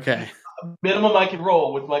 Okay. Minimum I can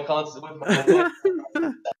roll with my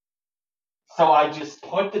So I just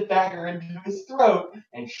put the dagger into his throat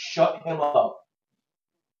and shut him up.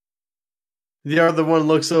 The other one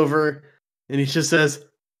looks over and he just says,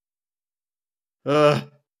 Winter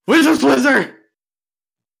Splinter!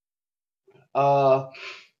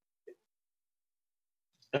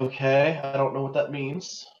 Okay, I don't know what that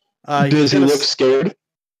means. Does he look scared?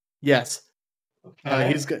 Yes.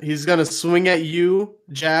 Okay. He's gonna swing at you,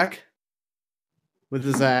 Jack, with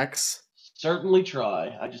his axe. Certainly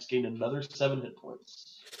try. I just gained another 7 hit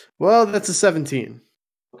points. Well, that's a 17.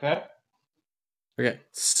 Okay. Okay,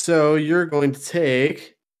 so you're going to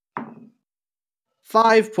take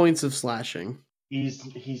 5 points of slashing.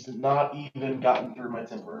 He's not even gotten through my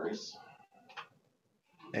temporaries.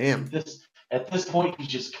 Damn. At this point, he's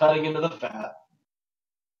just cutting into the fat.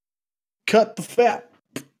 Cut the fat.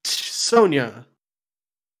 Sonia,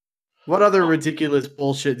 what other ridiculous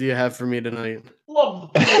bullshit do you have for me tonight?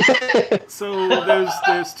 Love the So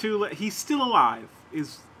there's 2. He's still alive.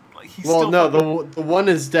 He's well, still no, the one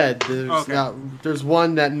is dead. There's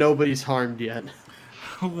one that nobody's harmed yet.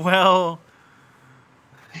 Well,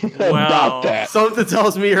 About that. Something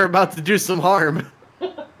tells me you're about to do some harm.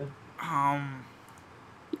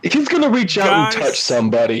 He's gonna reach out and touch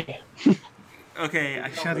somebody. Okay, I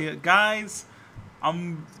shout you guys.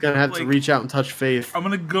 I'm gonna have to reach out and touch Faith. I'm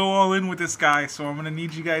gonna go all in with this guy, so I'm gonna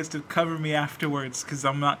need you guys to cover me afterwards, because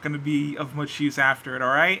I'm not gonna be of much use after it. All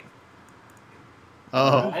right?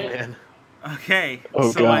 Oh man. Okay.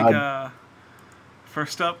 Oh, so God.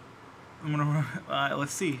 first up, I'm gonna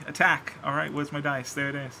let's see, attack. All right, where's my dice? There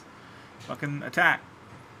it is. Fucking attack.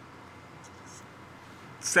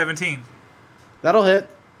 17. That'll hit.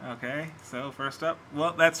 Okay, so first up,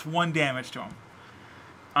 well, that's 1 damage to him.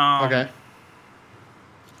 Okay.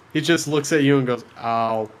 He just looks at you and goes,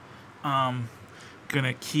 "Ow."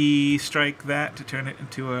 Gonna key strike that to turn it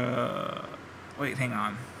into a. Wait, hang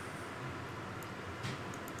on.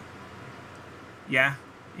 Yeah.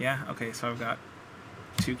 Okay, so I've got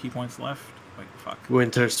 2 key points left. Wait, fuck.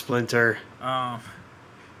 Winter Splinter.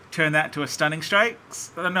 Turn that to a stunning strike.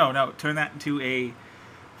 No. Turn that into a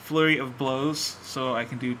flurry of blows, so I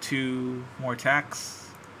can do 2 more attacks.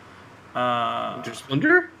 Winter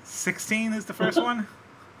Splinter? 16 is the first one.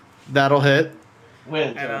 That'll hit.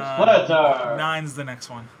 Winter And, Splinter. 9's the next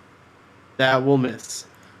one. That will miss.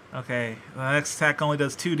 Okay, the next attack only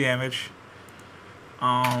does 2 damage.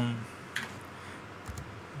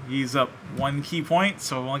 He's up 1 key point,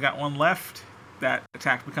 so I've only got 1 left. That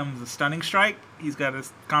attack becomes a stunning strike. He's got a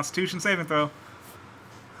Constitution saving throw.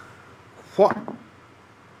 What?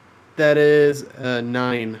 That is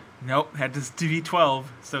 9. Nope, had to do D12,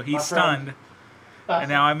 so he's stunned. And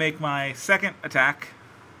now I make my second attack.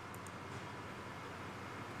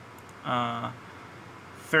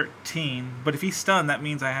 13. But if he's stunned, that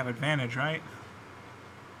means I have advantage, right?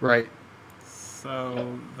 Right.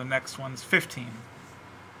 So the next one's 15.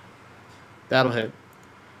 That'll hit.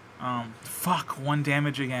 Fuck, 1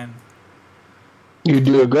 damage again. You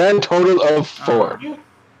do a grand total of 4.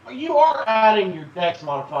 You are adding your dex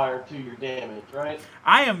modifier to your damage, right?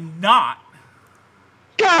 I am not.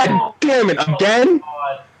 God damn it, again?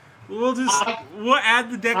 God. We'll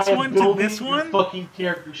add the dex one to this one. Fucking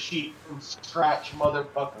character sheet from scratch,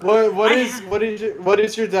 motherfucker. What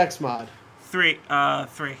is your dex mod? 3.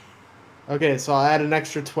 Okay, so I'll add an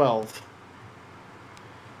extra 12.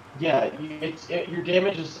 Yeah, your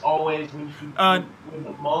damage is always when the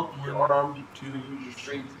monk, you're armed, to use your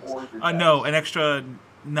strength or your dex. No, an extra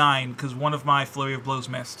 9, because one of my flurry of blows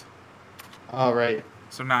missed. All right.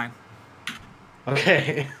 So 9.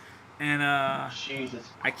 Okay. And Jesus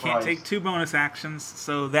I can't Christ. take 2 bonus actions,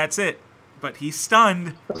 so that's it. But he's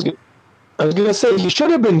stunned. I was gonna say he should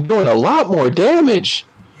have been doing a lot more damage.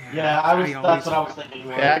 Yeah, that's what I was thinking.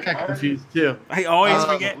 Yeah, I got confused too. I always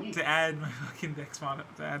forget to add my fucking dex mod.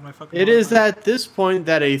 It is at this point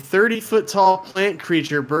that a 30-foot tall plant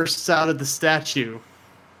creature bursts out of the statue,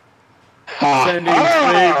 sending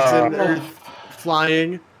twigs and earth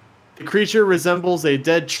flying. The creature resembles a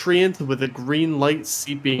dead treant with a green light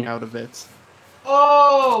seeping out of it.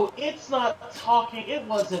 Oh, it's not talking. It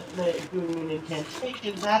wasn't doing an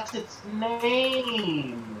incantation. That's its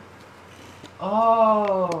name.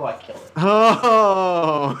 Oh, I kill it.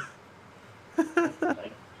 Oh. I kill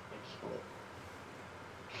it.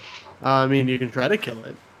 I mean, you can try to kill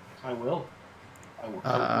it. I will.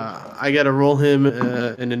 I gotta roll him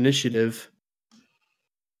an initiative.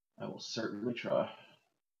 I will certainly try.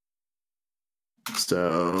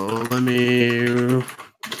 So let me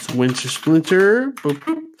Winter Splinter, boop,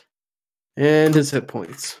 boop, and his hit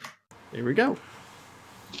points. There we go.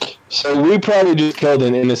 So we probably just killed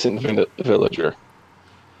an innocent villager.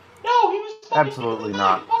 No, he was absolutely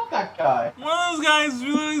not. Fuck that guy. One of those guys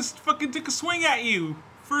really fucking took a swing at you.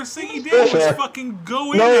 First thing he did was fucking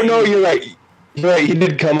go in. No, you're right. You're right. He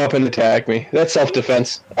did come up and attack me. That's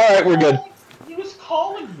self-defense. All right, we're good. He was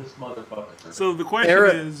calling this motherfucker. So the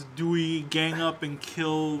question is, do we gang up and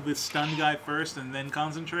kill this stunned guy first and then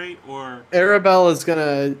concentrate, or... Arabelle is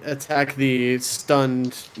gonna attack the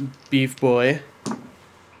stunned beef boy.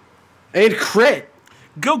 And crit!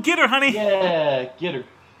 Go get her, honey! Yeah, get her.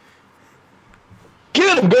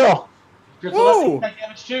 Get him, girl! Whoa!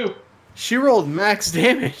 Damage too. She rolled max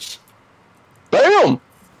damage. Bam!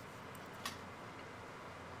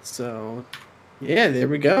 So, yeah, there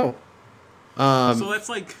we go. So that's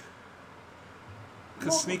like...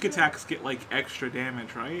 Because sneak attacks get, like, extra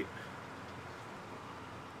damage, right?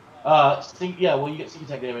 Yeah, well, you get sneak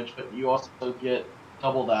attack damage, but you also get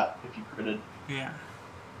double that if you critted. Yeah.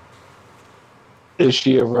 Is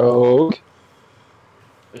she a rogue?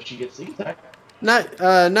 If she gets sneak attack.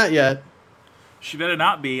 Not yet. She better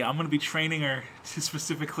not be. I'm going to be training her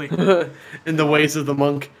specifically. In the ways of the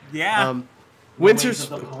monk. Yeah. Winter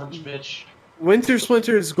Splinter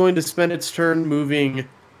is going to spend its turn moving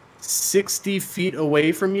 60 feet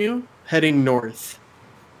away from you, heading north.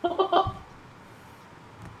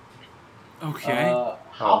 Okay.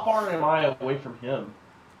 How far am I away from him?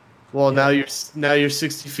 Well, now you're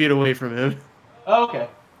 60 feet away from him. Oh, okay.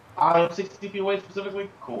 I'm 60 feet away specifically?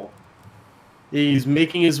 Cool. He's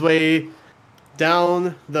making his way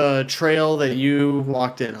down the trail that you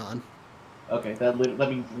walked in on. Okay, that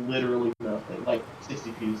means literally nothing. Like,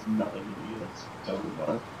 60 feet is nothing to me. That's totally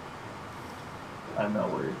fine. I'm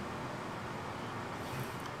not worried.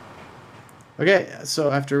 Okay,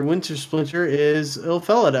 so after Winter Splinter is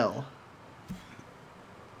Ilfeladel.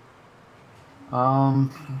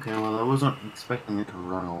 Okay, well, I wasn't expecting it to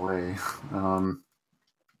run away.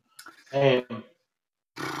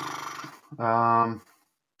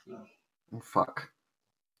 Fuck.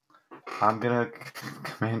 I'm gonna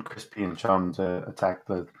command Crispy and Chum to attack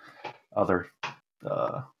the other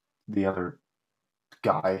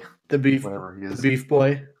guy. The beef, whatever he is. The beef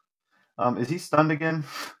boy. Is he stunned again?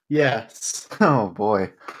 Yes. Oh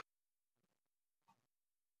boy.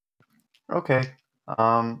 Okay.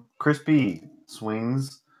 Crispy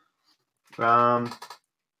swings.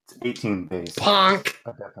 It's 18 base. Ponk.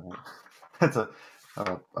 That's a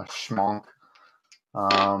schmonk.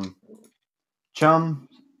 Chum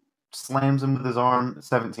slams him with his arm,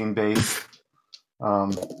 17 base.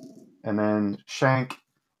 And then Shank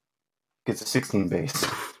gets a 16 base.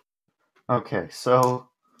 Okay, so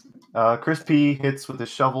Crispy hits with his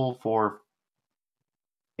shovel for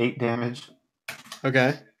 8 damage.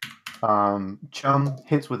 Okay. Chum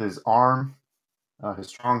hits with his arm, his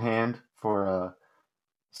strong hand, for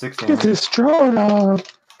 6 damage. Get this strong arm.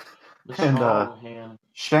 And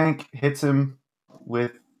Shank hits him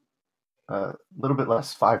with a little bit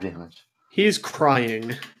less, 5 damage. He's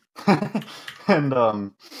crying. And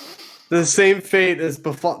the same fate as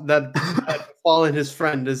that had befallen his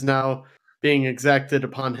friend is now being exacted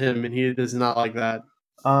upon him, and he does not like that.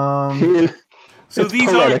 So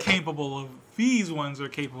these ones are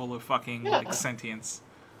capable of fucking like sentience.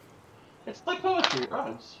 It's like poetry, it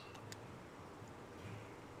rhymes.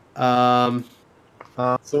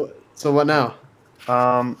 So what now?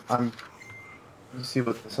 Let's see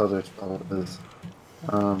what this other spell is.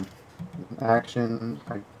 Action,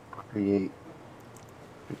 I create.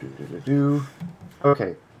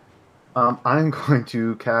 Okay. I'm going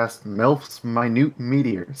to cast Melf's Minute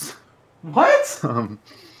Meteors. What? So,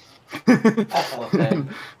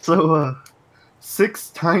 6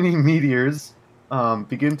 tiny meteors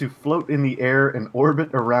begin to float in the air and orbit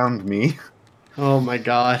around me. Oh my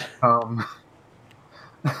god.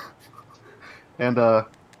 And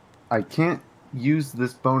I can't use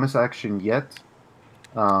this bonus action yet.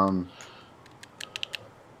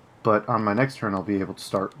 But on my next turn, I'll be able to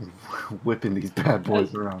start whipping these bad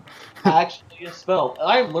boys around. Actually, a spell.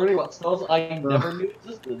 I'm learning about spells I never knew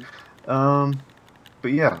existed. But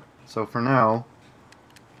yeah. So for now,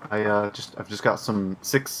 I've just got some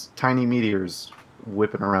 6 tiny meteors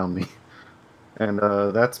whipping around me, and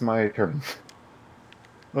that's my turn.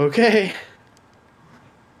 Okay.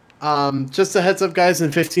 Just a heads up, guys.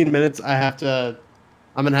 In 15 minutes, I'm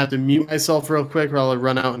gonna have to mute myself real quick, or I'll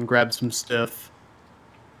run out and grab some stuff.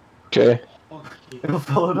 Okay.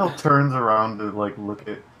 Philadel turns around to look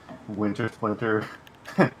at Winter Splinter.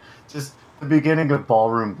 Just the beginning of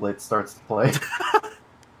Ballroom Blitz starts to play.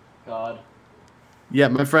 God. Yeah,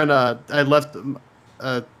 my friend. I left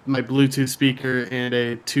my Bluetooth speaker and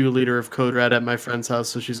a 2-liter of Code Red at my friend's house,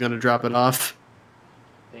 so she's gonna drop it off.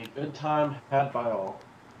 A good time had by all.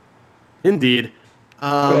 Indeed.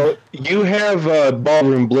 Well, you have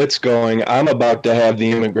Ballroom Blitz going. I'm about to have the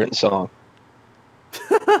Immigrant Song.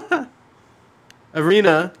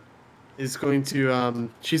 Arena is going to.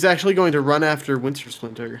 She's actually going to run after Winter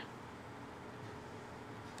Splinter.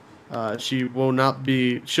 She will not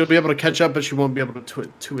be. She'll be able to catch up, but she won't be able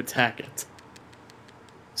to attack it.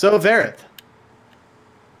 So Vareth.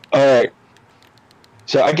 All right.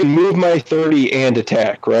 So I can move my 30 and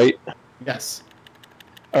attack, right? Yes.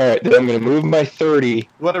 All right. Then I'm going to move my 30.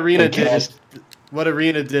 What Arena did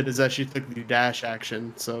is that she took the dash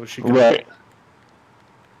action, so she can. Right.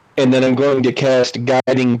 And then I'm going to cast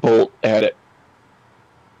Guiding Bolt at it.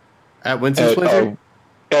 At Winter Splinter?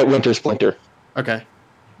 At Winter Splinter. Okay.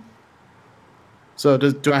 So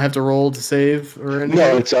do I have to roll to save or anything?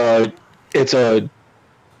 No, it's a.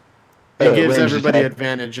 It gives everybody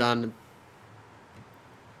advantage on.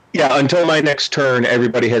 Yeah, until my next turn,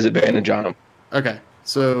 everybody has advantage on them. Okay,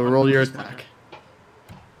 so roll your attack.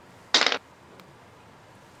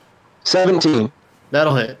 17.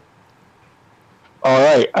 That'll hit. All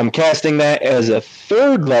right, I'm casting that as a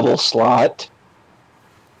 3rd level slot,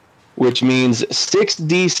 which means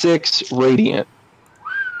 6d6 radiant.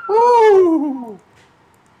 Woo!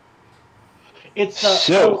 It's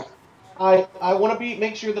so. I want to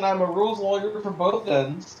make sure that I'm a rules lawyer for both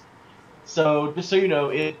ends. So just so you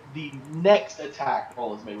know, the next attack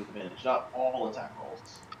roll is made with advantage, not all attack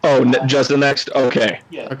rolls. Oh, just the next? Okay.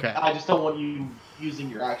 Yeah. Okay. I just don't want you using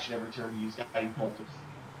your action every turn to use Guiding Bolt,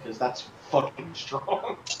 because that's fucking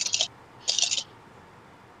strong.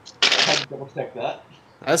 I had to double check that.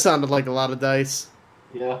 That sounded like a lot of dice.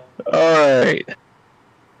 Yeah. All right.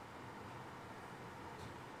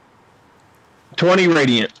 20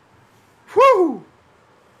 radiant. Whew!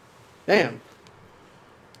 Damn.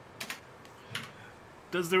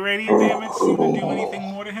 Does the radiant damage seem to do anything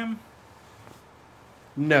more to him?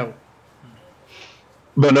 No.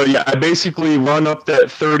 But no, yeah, I basically run up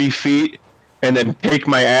that 30 feet and then take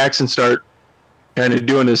my axe and start kind of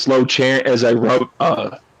doing a slow chant as I do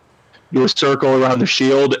a circle around the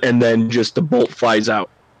shield, and then just the bolt flies out.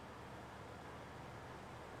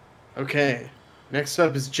 Okay. Next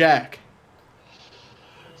up is Jack.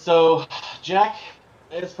 So, Jack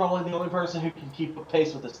is probably the only person who can keep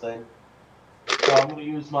pace with this thing. So I'm going to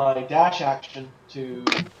use my dash action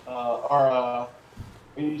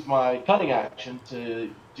use my cutting action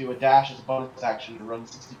to do a dash as a bonus action to run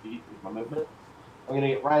 60 feet with my movement. I'm going to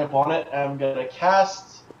get right up on it, and I'm going to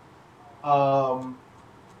cast my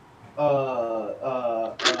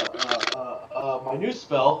new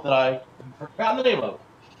spell that I forgot the name of.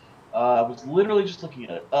 I was literally just looking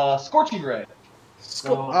at it. Scorching Ray.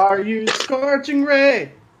 Are you Scorching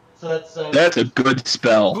Ray? So that's a good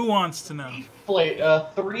spell. Who wants to know?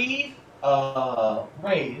 3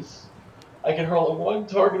 rays. I can hurl at one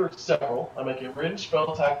target or several. I make a ranged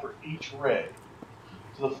spell attack for each ray.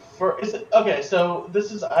 So so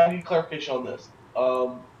this is, I need clarification on this.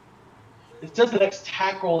 It says the next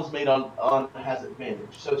attack roll is made on has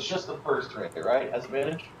advantage. So it's just the first ray, right? Has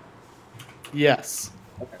advantage? Yes.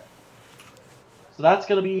 Okay. So that's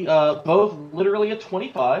going to be both literally a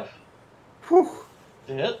 25 Whew.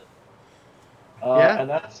 to hit. Yeah. And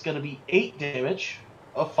that's going to be 8 damage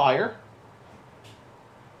of fire.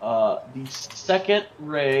 The second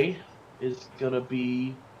ray is going to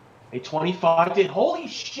be a 25 to hit. Holy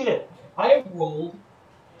shit! I have rolled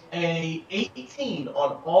a 18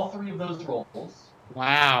 on all 3 of those rolls.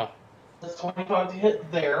 Wow. That's 25 to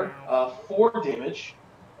hit there. 4 damage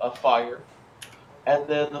of fire. And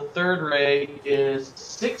then the third ray is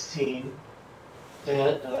 16 to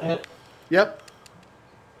hit. Yep.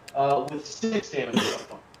 with 6 damage.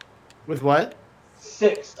 With what?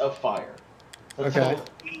 6 of fire. So Okay.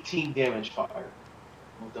 18 damage fire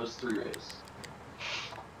with those 3 rays.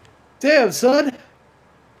 Damn, son.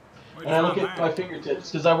 And I look at my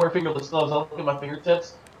fingertips, because I wear fingerless gloves, I look at my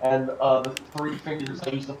fingertips, and the 3 fingers I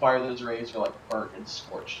use to fire those rays are like burnt and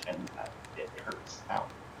scorched, and it hurts. Ow.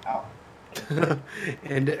 Ow.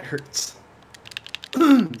 And it hurts.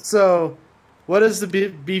 So, what does the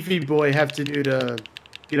beefy boy have to do to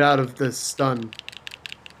get out of this stun?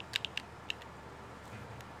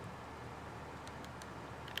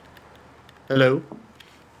 Hello?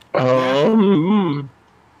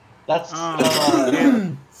 That's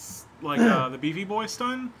like the beefy boy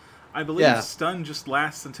stun. I believe stun just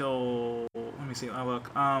lasts until, let me see, I look,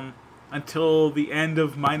 until the end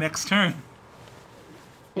of my next turn.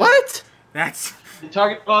 What? That's the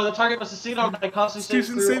target must succeed on a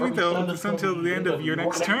Constitution saving throw. It's until the end of your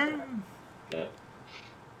next turn. Yeah.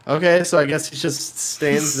 Okay, so I guess he just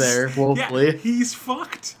stands there woefully. Yeah, he's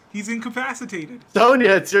fucked. He's incapacitated.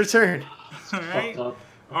 Sonya, it's your turn.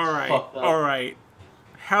 All right.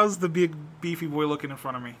 How's the big beefy boy looking in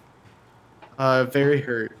front of me? Very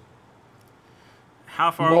hurt.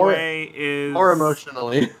 How far away is... More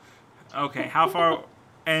emotionally. Okay, how far...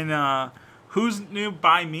 And, who's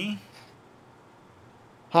nearby me?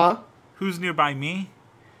 Huh? Who's nearby me?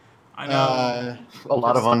 I know... a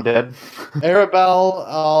lot of undead. Arabelle,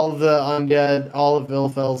 all the undead, all of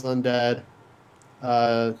Vilfel's undead.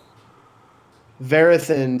 Varith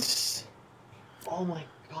and oh my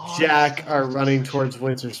god, Jack are running towards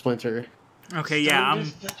Winter Splinter. Okay, yeah,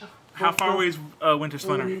 how far away is Winter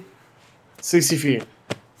Splinter? 60 feet.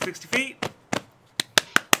 60 feet.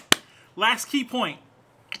 Last key point.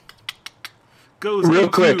 Goes real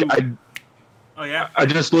into... quick. Oh yeah. I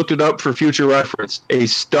just looked it up for future reference. A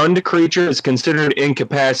stunned creature is considered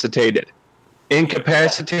incapacitated.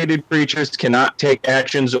 Incapacitated creatures cannot take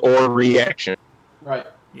actions or reaction. Right.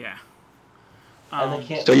 Yeah. And they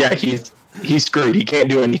can't so yeah, he's screwed. He can't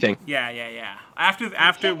do anything. Yeah.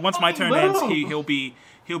 After once my turn ends, he'll be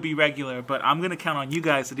regular. But I'm gonna count on you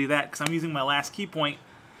guys to do that because I'm using my last key point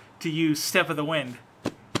to use Step of the Wind.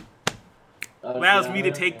 Allows me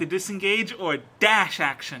to take the disengage or dash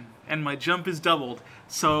action, and my jump is doubled.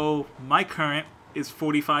 So my current is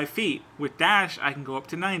 45 feet. With dash, I can go up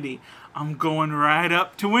to 90. I'm going right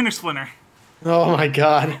up to Winter Splinter. Oh my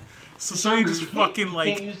god. So Sonya just fucking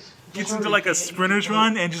gets into like a sprinter's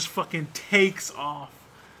run and just fucking takes off.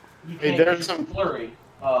 You can't use some flurry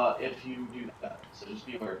if you do that, so just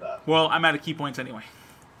be aware of that. Well, I'm out of key points anyway.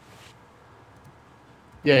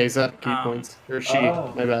 Yeah, he's at key points. Or she,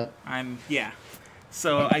 my bad.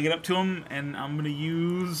 So I get up to him, and I'm going to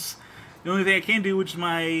use the only thing I can do, which is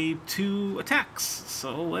my 2 attacks.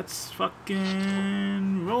 So let's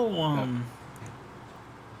fucking roll them.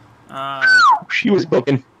 She was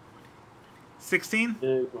broken. 16?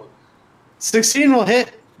 16 will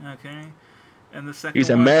hit. Okay. And the second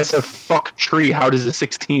He's a massive fuck tree. How does a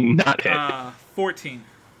 16 not hit? 14.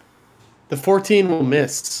 The 14 will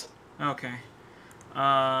miss. Okay.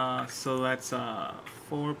 So that's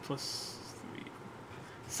 4 plus 3.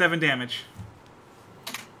 7 damage.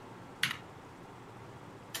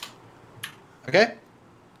 Okay.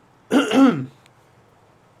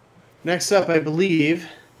 Next up, I believe,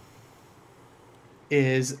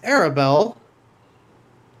 is Arabelle.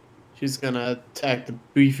 She's gonna attack the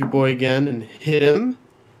beefy boy again and hit him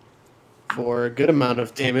for a good amount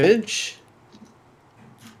of damage.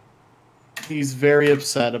 He's very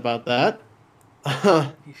upset about that.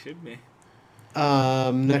 He should be.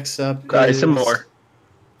 Next up Guys, some more.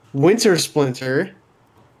 Winter Splinter.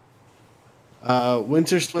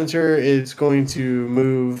 Winter Splinter is going to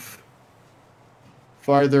move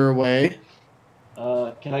farther away.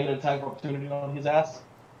 Can I get an attack opportunity on his ass?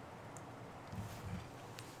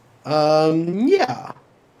 Yeah.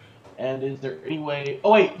 And is there any way...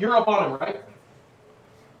 Oh, wait, you're up on him, right?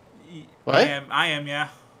 What? I am, yeah.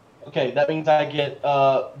 Okay, that means I get,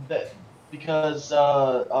 because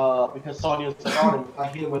Sonya's on him, if I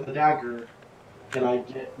hit him with a dagger, can I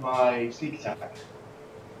get my sneak attack?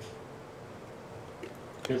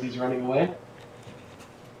 Because he's running away?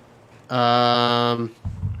 I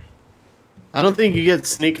don't think you get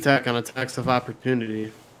sneak attack on attacks of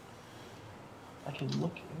opportunity. I can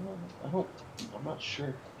look. I'm not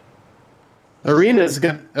sure. Arena's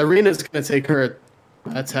gonna take her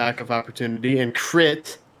attack of opportunity and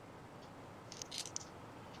crit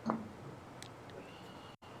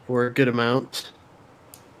for a good amount.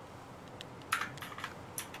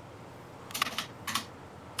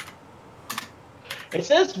 It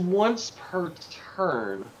says once per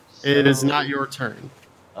turn. So... It is not your turn.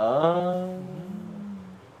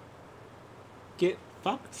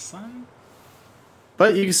 fuck, son?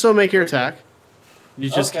 But you can still make your attack. You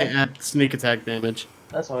just can't add sneak attack damage.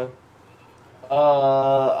 That's fine.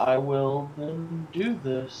 I will then do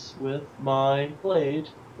this with my blade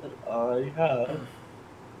that I have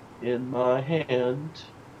in my hand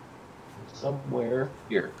somewhere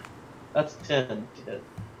here. That's 10.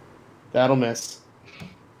 That'll miss.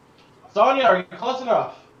 Sonya, are you close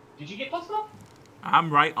enough? Did you get close enough?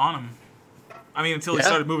 I'm right on him. I mean, until he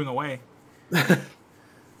started moving away.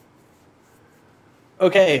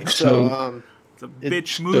 Okay, so it's a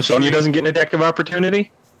bitch move. So Sonya doesn't get an attack of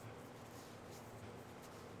opportunity?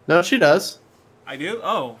 No, she does. I do?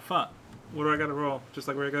 Oh, fuck. What do I gotta roll? Just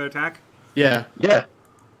like regular attack? Yeah. Yeah.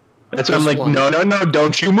 That's why I'm like, no,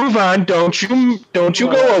 don't you move on. Don't you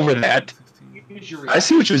go over that. I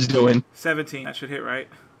see what you was doing. 17. That should hit, right?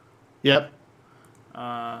 Yep.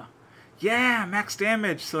 Yeah, max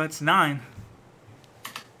damage. So that's 9.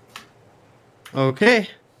 Okay.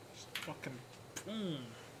 Fucking boom.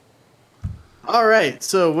 All right.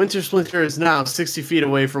 So Winter Splinter is now 60 feet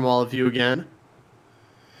away from all of you again.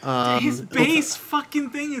 His base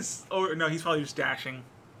fucking thing is... Or no, he's probably just dashing.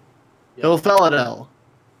 Ilfeladel.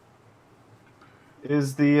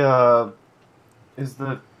 Is the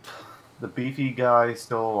beefy guy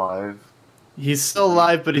still alive? He's still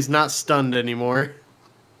alive, but he's not stunned anymore.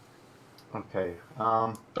 Okay.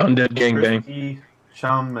 Undead gangbang. Crispy,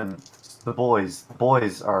 Chum, and the boys. The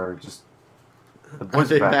boys are just... The Are boys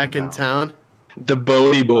they are back in town? The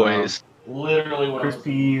Bodie boys. Literally what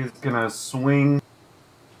Crispy is gonna swing.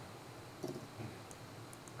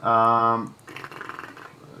 12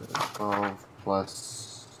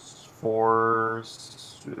 plus 4,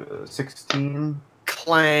 16.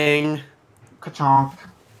 Clang. Ka-chonk.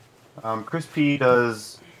 Crispy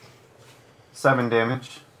does 7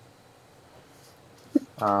 damage.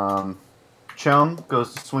 Chum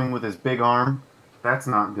goes to swing with his big arm. That's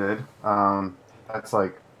not good. That's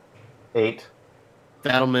like 8.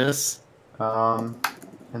 That'll miss. And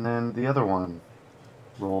then the other one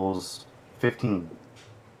rolls 15.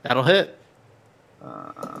 That'll hit.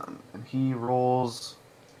 And he rolls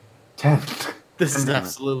 10. This is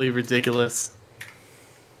absolutely ridiculous.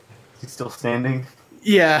 He's still standing.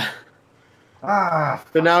 Yeah.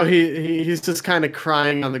 But now fuck. he's just kind of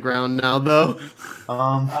crying on the ground now, though.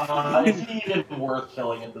 Is he even worth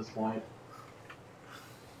killing at this point?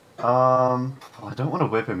 I don't want to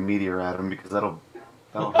whip a meteor at him because that'll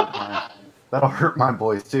hurt my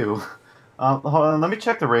boys too. Hold on, let me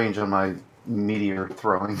check the range on my meteor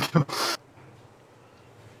throwing.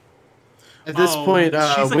 At this point,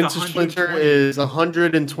 she's like Winter Splinter is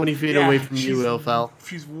 120 feet away from you, Ilfel.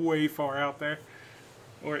 She's way far out there.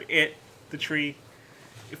 Or the tree.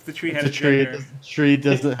 If the tree had The a gender. tree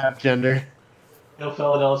doesn't have gender.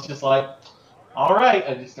 Philadelphia's just like, alright,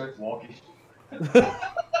 and just starts walking. We'll get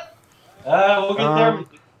there.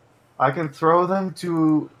 I can throw them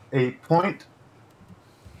to a point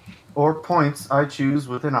or points I choose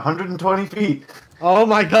within 120 feet. Oh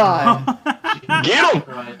my god! Get him!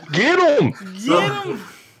 Get him! Get him!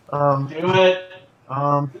 Do it!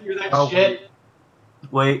 You're that shit!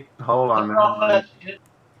 Wait, hold on. That shit. It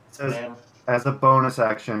says, as a bonus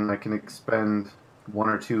action, I can expend 1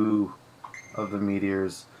 or 2 of the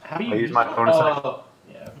meteors. How do you I use my bonus action.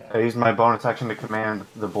 Yeah, okay. I use my bonus action to command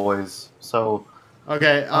the boys. So,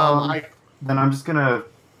 Okay, then I'm just gonna,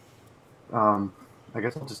 I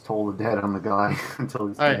guess I'll just toll the dead on the guy until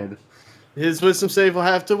he's dead. His wisdom save will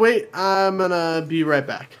have to wait. I'm gonna be right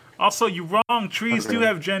back. Also, you wrong. Trees do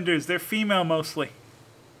have genders. They're female mostly.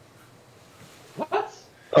 What?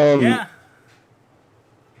 Yeah.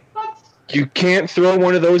 What? You can't throw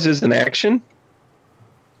one of those as an action?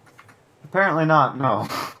 Apparently not. No.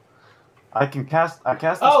 I cast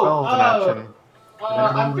the spell as an action.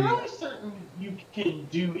 I'm fairly certain you can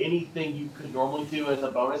do anything you could normally do as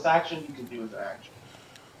a bonus action. You can do as an action.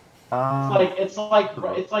 It's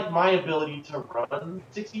like my ability to run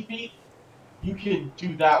 60 feet. You can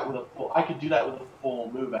do that with I could do that with a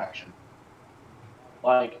full move action.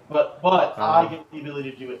 But I get the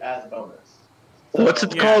ability to do it as a bonus. So, what's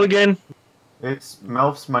it called again? It's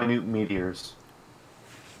Melf's Minute Meteors.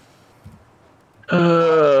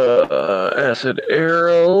 Acid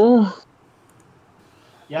Arrow.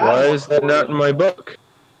 Yeah, Why is that not in my book?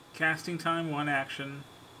 Casting time, 1 action.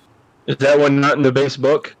 Is that one not in the base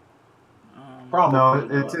book? Probably. No,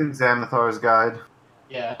 it's in Xanathar's guide.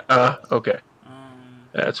 Yeah. Okay.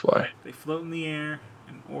 That's why. They float in the air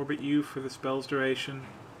and orbit you for the spell's duration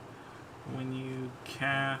when you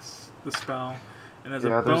cast the spell. And as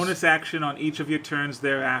a bonus action on each of your turns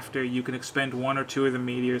thereafter, you can expend 1 or 2 of the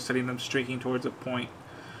meteors, setting them streaking towards a point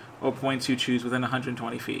or points you choose within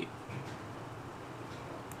 120 feet.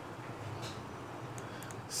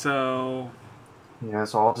 So. Yeah,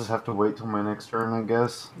 so I'll just have to wait till my next turn, I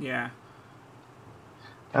guess. Yeah.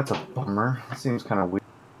 That's a bummer. It seems kind of weird.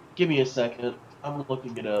 Give me a second. I'm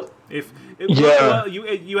looking it up. Well,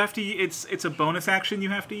 you have to. It's a bonus action you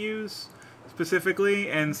have to use specifically,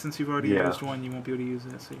 and since you've already used one, you won't be able to use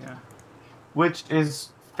it. So yeah. Which is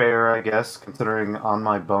fair, I guess, considering on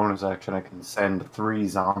my bonus action I can send 3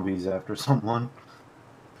 zombies after someone.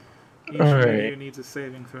 Each meteor needs a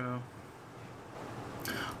saving throw.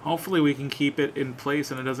 Hopefully we can keep it in place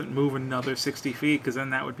and it doesn't move another 60 feet, because then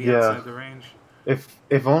that would be outside the range.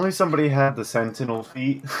 If only somebody had the sentinel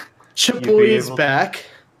feet. Chipoy is back.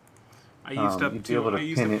 I used up I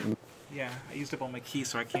used up all my keys,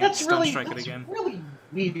 so I can't stun strike it again. That's really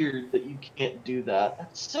weird that you can't do that.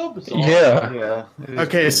 That's so bizarre. Yeah.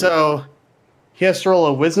 Okay, so he has to roll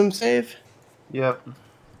a wisdom save. Yep.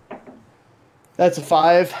 That's a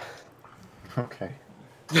 5. Okay.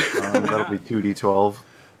 That'll be 2d12.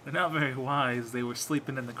 They're not very wise. They were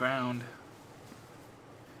sleeping in the ground.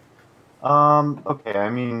 Okay, I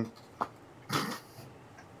mean...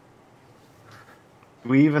 Do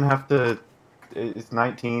we even have to... It's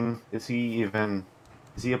 19. Is he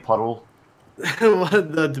a puddle?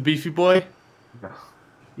 What, the beefy boy?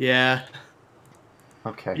 Yeah.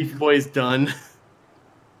 Okay. Beefy boy's done.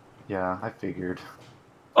 Yeah, I figured.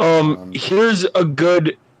 Here's a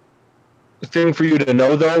good thing for you to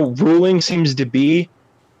know, though. Ruling seems to be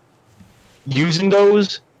using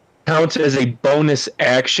those counts as a bonus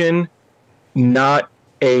action, not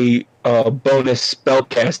a bonus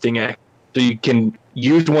spellcasting act. So you can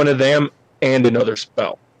use one of them and another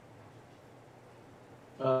spell.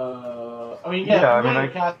 I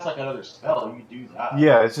cast like another spell, you do that.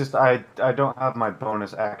 Yeah, it's just I don't have my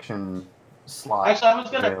bonus action slot. Actually, I was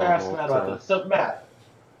going to ask Matt about this. So, Matt,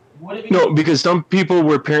 would it be... No, because some people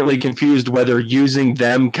were apparently confused whether using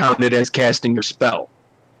them counted as casting your spell.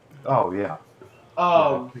 Oh, yeah.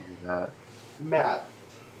 I figured that. Matt,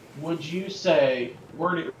 would you say,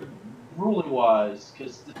 ruling-wise,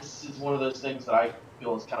 because this is one of those things that I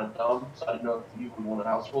feel is kind of dumb, so I don't know if you would want to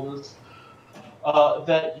house rule this,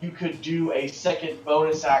 that you could do a second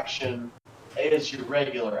bonus action as your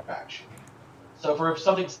regular action. So if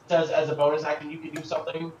something says as a bonus action you can do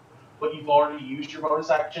something, but you've already used your bonus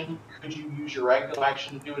action, could you use your regular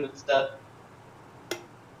action to do it instead?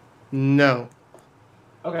 No.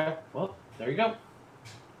 Okay, well, there you go.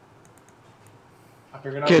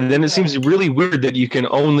 Okay, then it seems really weird that you can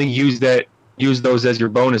only use those as your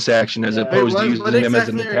bonus action as opposed to using them as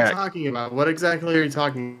an attack. What exactly are you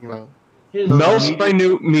talking about? Most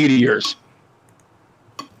minute meteors.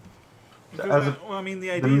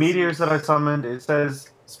 The meteors that I summoned, it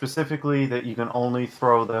says specifically that you can only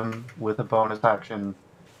throw them with a bonus action.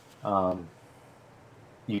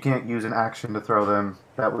 You can't use an action to throw them.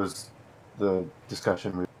 That was the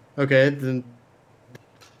discussion. Okay, then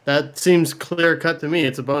that seems clear cut to me.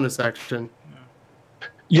 It's a bonus action.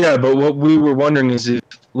 Yeah, but what we were wondering is if,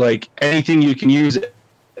 like, anything you can use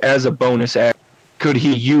as a bonus act, could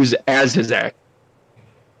he use as his act?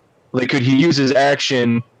 Like, could he use his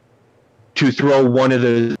action to throw one of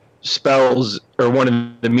the spells or one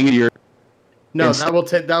of the meteors? No, that will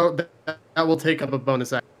take up a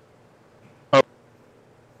bonus action.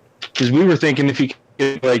 Because we were thinking if he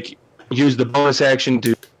could, like, use the bonus action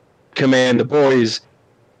to command the boys,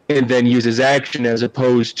 and then use his action as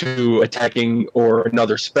opposed to attacking or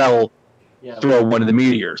another spell, throw one of the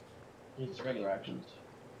meteors. It's regular actions.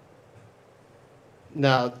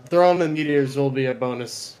 No, throwing the meteors will be a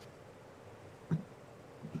bonus.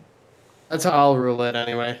 That's how I'll rule it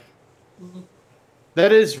anyway.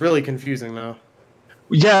 That is really confusing, though.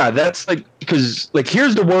 Yeah, that's because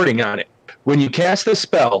here's the wording on it. When you cast a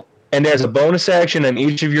spell, and as a bonus action on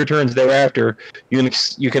each of your turns thereafter, you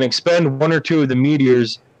can expend one or two of the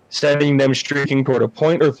meteors, sending them streaking toward a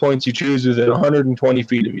point or points you choose within 120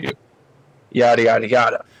 feet of you. Yada, yada,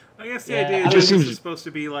 yada. I guess the idea is this is supposed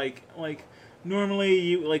to be like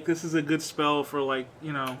normally this is a good spell for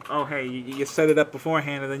you set it up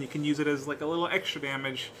beforehand and then you can use it as like a little extra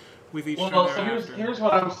damage with each turn thereafter. So here's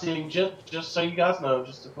what I'm seeing, just so you guys know,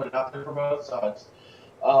 just to put it out there for both sides.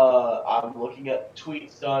 I'm looking at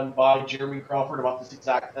tweets done by Jeremy Crawford about this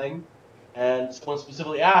exact thing. And someone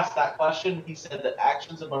specifically asked that question. He said that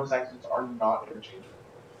actions and bonus actions are not interchangeable.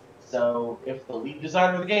 So if the lead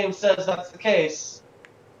designer of the game says that's the case,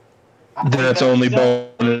 then it's only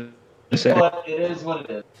bonus. But it is what it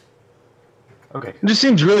is. Okay. It just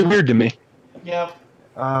seems really weird to me. Yeah.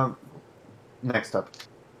 Next up.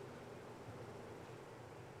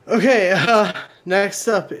 Okay, next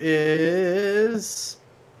up is...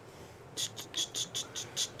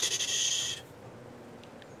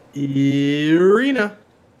 Irina.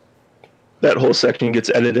 That whole section gets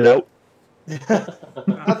edited out.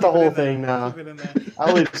 Not the whole thing, no.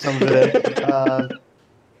 I'll leave some of it in.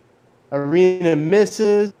 Arena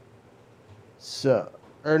misses. So,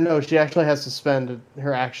 or no, she actually has to spend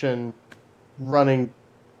her action running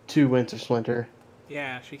to Winter Splinter.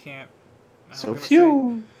 Yeah, she can't. So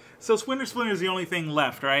phew. So Winter Splinter is the only thing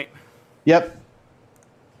left, right? Yep.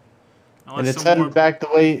 Unless and it's heading back the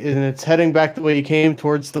way. And it's heading back the way you came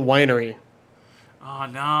towards the winery. Oh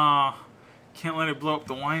no! Can't let it blow up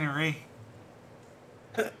the winery.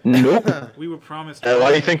 Nope. We were promised. Why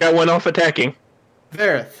do you think I went off attacking?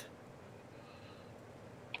 Vareth.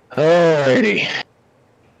 Alrighty.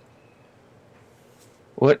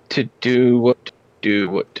 What to do? What to do?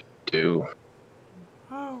 What to do?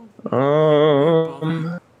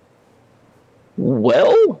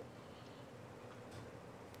 Well,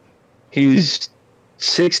 he's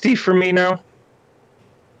 60 for me now.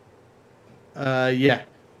 Yeah.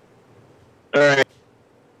 Alright.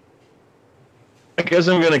 I guess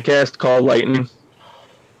I'm gonna cast Call Lightning.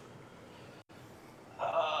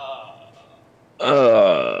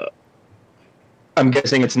 I'm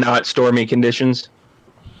guessing it's not stormy conditions.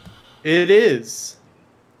 It is.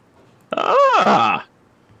 Ah!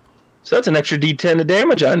 So that's an extra D10 of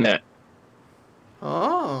damage on that.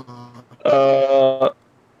 Oh.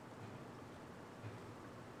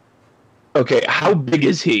 Okay, how big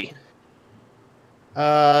is he?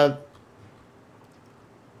 I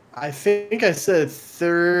think I said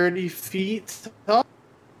 30 feet tall.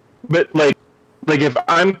 But like if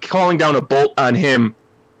I'm calling down a bolt on him,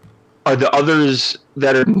 are the others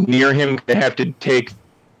that are near him going to have to take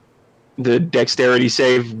the dexterity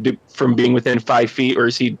save from being within 5 feet, or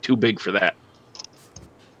is he too big for that?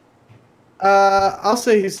 I'll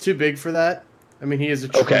say he's too big for that. I mean, he is a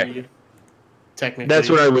tree. Okay. Technically. That's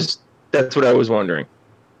what I was wondering.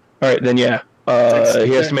 All right, then yeah.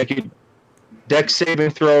 He has to make a dex saving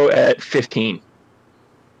throw at 15.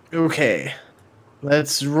 Okay.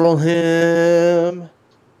 Let's roll him.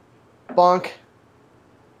 Bonk.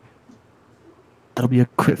 That'll be a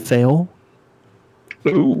crit fail.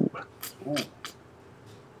 Ooh.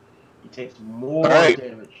 He takes more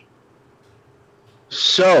damage.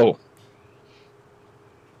 So,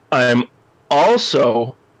 I'm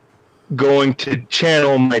also going to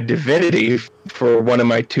channel my divinity for one of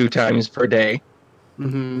my 2 times per day.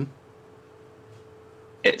 Mm-hmm.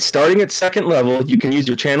 Starting at 2nd level, you can use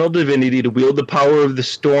your channel divinity to wield the power of the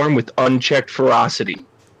storm with unchecked ferocity.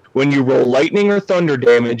 When you roll lightning or thunder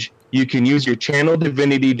damage, you can use your channel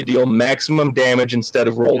divinity to deal maximum damage instead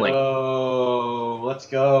of rolling. Oh, let's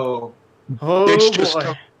go. Oh,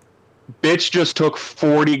 Bitch just took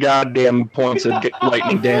 40 goddamn points of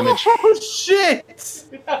lightning damage. Oh, shit!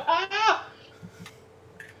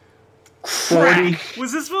 40.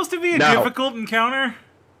 Was this supposed to be a difficult encounter?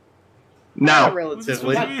 Now, relatively. Was this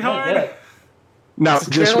supposed to be hard? Now,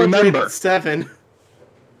 just remember. 7.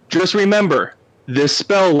 Just remember, this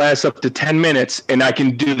spell lasts up to 10 minutes, and I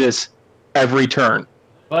can do this every turn.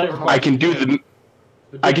 I can do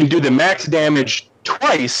the max damage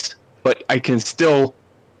twice, but I can still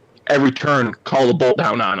every turn call a bolt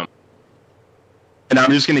down on him. And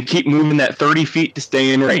I'm just going to keep moving that 30 feet to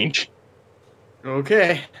stay in range.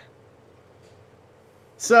 Okay.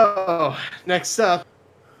 So, next up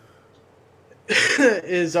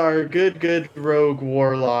is our good rogue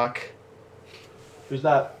warlock. Who's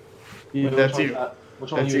that? Yeah, that's you.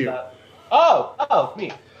 Which one of you is that? Oh,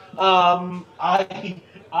 me.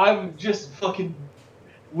 I'm just fucking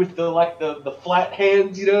with the flat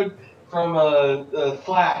hands, from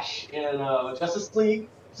Flash in Justice League.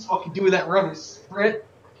 Just fucking doing that running sprint.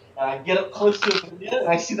 And I get up close to him again, and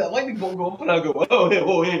I see that lightning bolt go up, and I go, whoa, hey,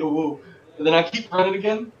 whoa, hey, whoa. And then I keep running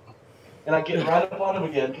again, and I get right up on him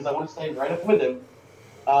again, because I want to stay right up with him.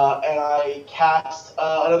 And I cast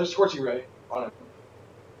another Scorching Ray on him.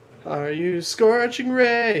 Are you Scorching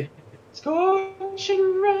Ray?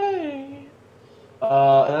 Scorching Ray.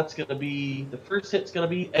 And that's gonna be the first hit's gonna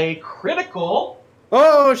be a critical.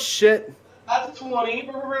 Oh shit! That's a 20.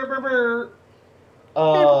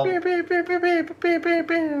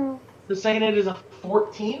 The saying it is a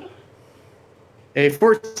 14. A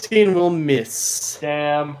 14 will miss.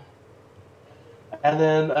 Damn. And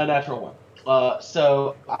then a natural 1.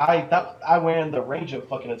 So I ran the range of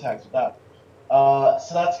fucking attacks with that.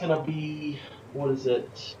 So that's gonna be, what is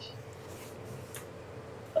it?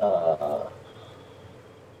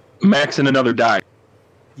 Max and another die.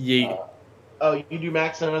 Yeet. Oh, you do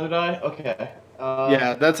max and another die? Okay.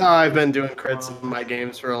 Yeah, that's how I've been doing crits in my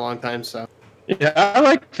games for a long time, so. Yeah, I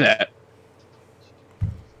like that.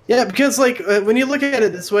 Yeah, because like when you look at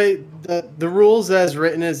it this way, the rules as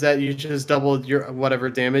written is that you just double your whatever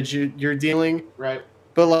damage you're dealing. Right.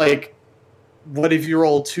 But like, what if you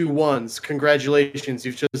roll 2 1s? Congratulations,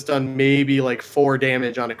 you've just done maybe like 4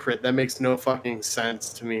 damage on a crit. That makes no fucking sense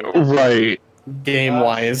to me. Right. Game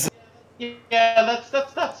wise. Yeah, that's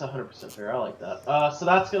 100% fair. I like that. So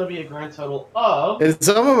that's gonna be a grand total of. In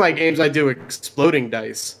some of my games, I do exploding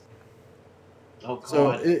dice. Oh god. So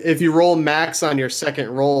if you roll max on your second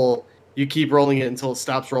roll, you keep rolling it until it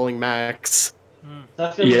stops rolling max.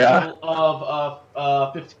 That's gonna be a total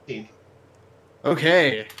of 15.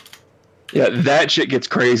 Okay. Yeah, that shit gets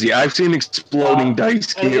crazy. I've seen exploding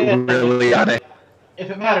dice get really out of. If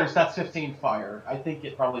it matters, that's 15 fire. I think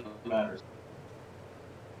it probably matters.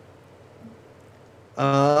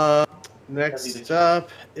 Next up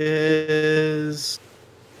is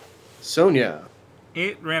Sonia.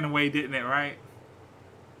 It ran away, didn't it? Right?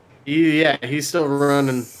 Yeah, he's still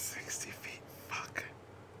running. 60 feet. Fuck.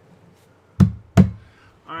 All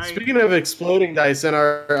right. Speaking of exploding dice, in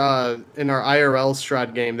our IRL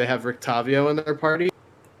Strahd game, they have Rictavio in their party,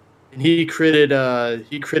 and he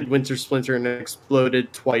critted Winter Splinter and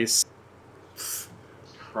exploded twice.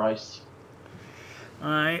 Christ.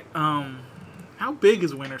 All right. How big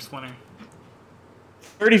is Winter Splinter?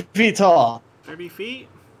 30 feet tall. 30 feet.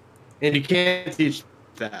 And you can't teach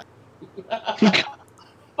that.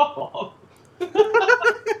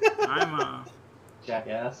 I'm a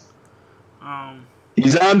jackass.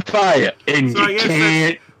 He's on fire, and so you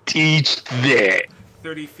can't teach that.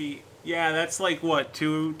 30 feet. Yeah, that's like what,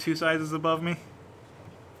 two sizes above me?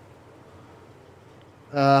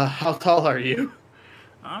 How tall are you?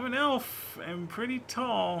 I'm an elf and pretty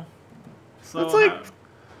tall. So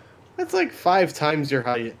that's like 5 times your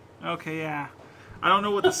height. Okay, yeah. I don't know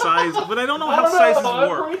what the size, but I don't know how sizes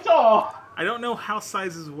work. Pretty tall. I don't know how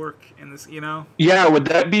sizes work in this, you know? Yeah, would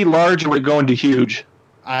that be large or would it go into huge?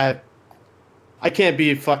 I can't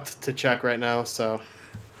be fucked to check right now, so.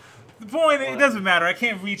 The point, it doesn't matter. I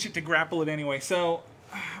can't reach it to grapple it anyway, so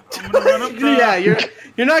I'm gonna run up the... Yeah, you're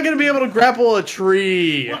not gonna be able to grapple a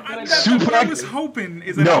tree. Well, what I was hoping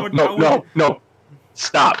is that I would... No.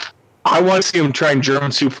 Stop. I want to see him try and German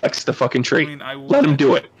suplex the fucking tree. Let him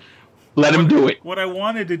do it. Let him do it. What I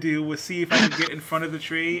wanted to do was see if I could get in front of the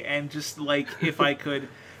tree and just, like, if it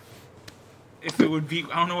would be,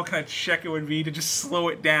 I don't know what kind of check it would be to just slow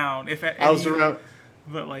it down. I was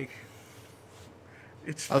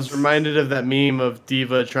reminded of that meme of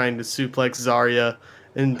Diva trying to suplex Zarya,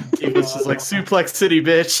 and Diva's just like, suplex city,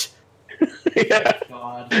 bitch. Yeah.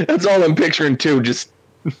 God. That's all I'm picturing, too. Just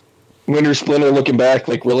Winter Splinter looking back,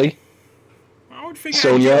 like, really? I would figure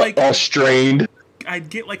Sonya, all strained.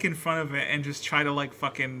 I'd get, like, in front of it and just try to, like,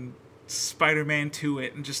 fucking Spider-Man to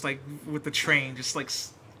it and just, like, with the train, just, like,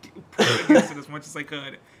 push against it as much as I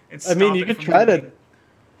could. And stop you could try moving.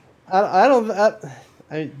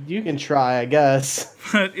 You can try, I guess.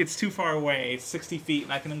 But it's too far away. It's 60 feet,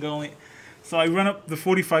 and I can go only... So I run up the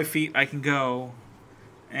 45 feet I can go,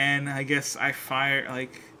 and I guess I fire,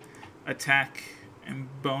 like, attack and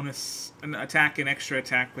extra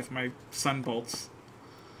attack with my sun bolts.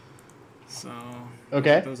 So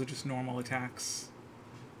okay, those are just normal attacks.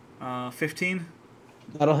 15.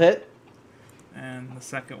 That'll hit. And the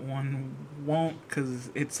second one won't because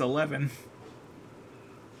it's 11.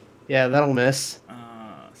 Yeah, that'll miss.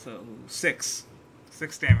 So 6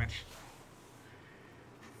 damage.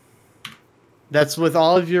 That's with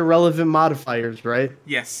all of your relevant modifiers, right?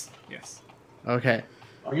 Yes. Okay.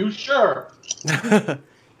 Are you sure?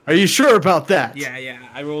 Are you sure about that? Yeah.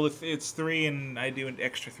 I roll it's 3 and I do an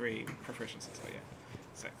extra 3 proficiency, so yeah.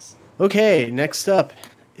 6. Okay, next up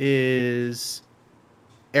is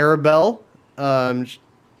Arabelle.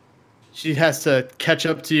 She has to catch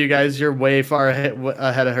up to you guys. You're way far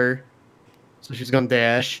ahead of her. So she's going to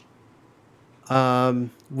dash.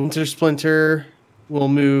 Winter Splinter will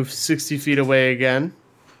move 60 feet away again.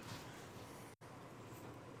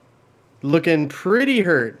 Looking pretty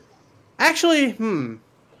hurt. Actually,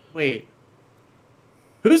 wait.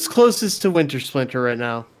 Who's closest to Winter Splinter right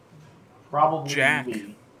now? Probably Jack.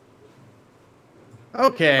 Me.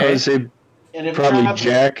 Okay. I would say probably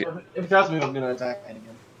Jack. If it tries me, I'm going to attack again.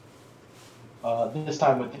 This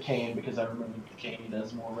time with the cane, because I remember the cane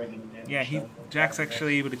does more regular damage. Yeah, Jack's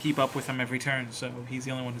actually able to keep up with him every turn, so he's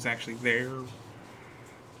the only one who's actually there.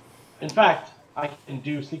 In fact, I can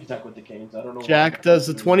do sneak attack with the canes. I don't know. Jack, does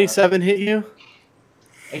the 27 hit you?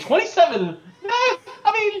 A 27? I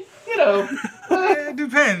mean, you know. It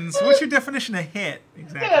depends. What's your definition of hit?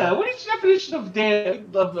 Exactly. Yeah, what is your definition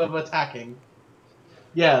of attacking?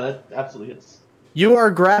 Yeah, that absolutely hits. You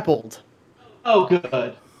are grappled. Oh,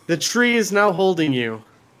 good. The tree is now holding you.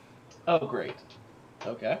 Oh, great.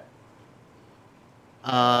 Okay.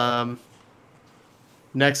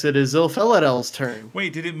 Next, it is Ilfeladell's turn.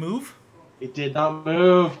 Wait, did it move? It did not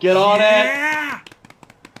move. Get on it!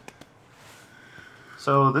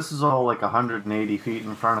 So this is all like 180 feet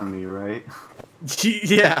in front of me, right?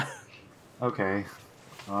 Yeah. Okay.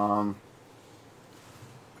 Then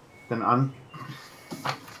I'm...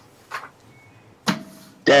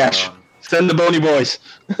 Dash. Send the bony boys.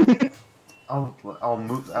 I'll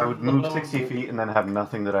move. I would move 60 feet and then have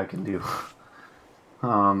nothing that I can do.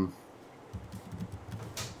 I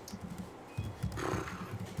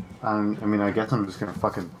mean, I guess I'm just gonna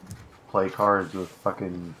fucking play cards with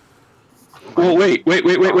fucking... Well, wait.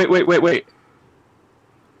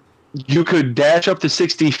 You could dash up to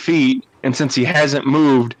 60 feet, and since he hasn't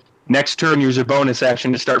moved, next turn use your bonus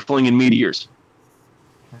action to start flinging meteors.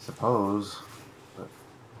 I suppose. But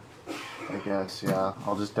I guess, yeah.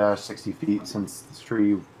 I'll just dash 60 feet since this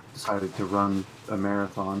tree decided to run a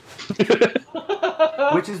marathon.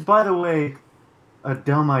 Which is, by the way, a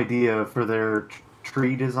dumb idea for their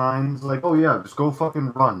tree designs. Like, oh yeah, just go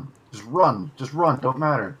fucking run. Just run. Just run. Don't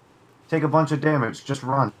matter. Take a bunch of damage. Just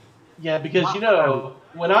run. Yeah, because, you know,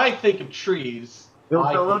 when I think of trees...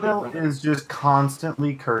 Ilfeladell is just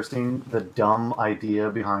constantly cursing the dumb idea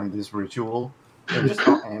behind this ritual. And just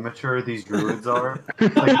how amateur these druids are.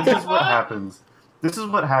 Like, this is what happens. This is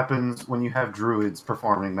what happens when you have druids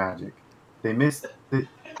performing magic. They miss this.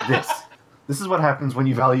 This is what happens when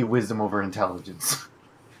you value wisdom over intelligence.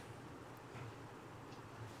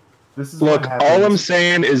 This is Look, all I'm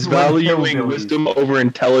saying is valuing wisdom over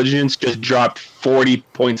intelligence just dropped 40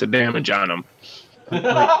 points of damage on him.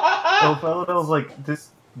 Like, Ilfeladell's like,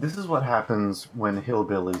 this is what happens when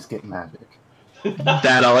hillbillies get magic.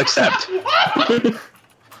 That I'll accept.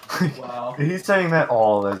 Wow. He's saying that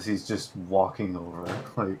all as he's just walking over.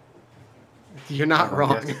 Like, you're not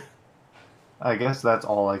wrong. I guess that's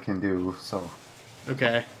all I can do, so.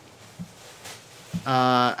 Okay.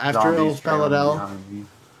 After Ilfeladell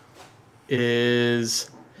is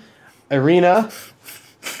Irina.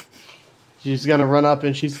 She's gonna run up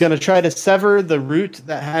and she's gonna try to sever the root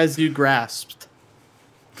that has you grasped.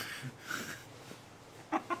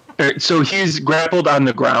 Alright, so he's grappled on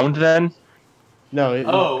the ground then?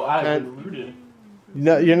 No. I've been rooted.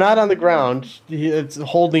 No, you're not on the ground. It's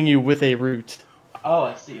holding you with a root. Oh,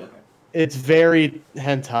 I see. Okay. It's very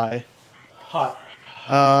hentai. Hot.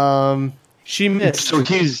 She missed. So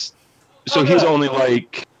he's only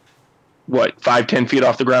like what, 5-10 feet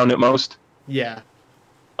off the ground at most? Yeah.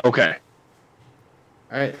 Okay.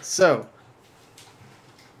 Alright, so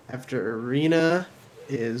after Irina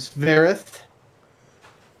is Varith.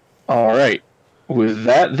 Alright. With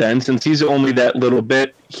that then, since he's only that little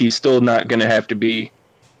bit, he's still not gonna have to be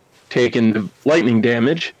taking the lightning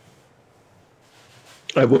damage.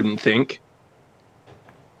 I wouldn't think.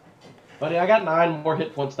 Buddy, I got 9 more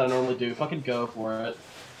hit points than I normally do. Fucking go for it.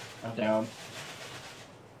 I'm down.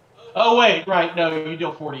 Oh, wait, right, no, you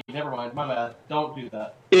deal 40. Never mind, my bad. Don't do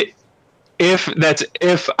that.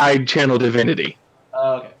 If I channel divinity.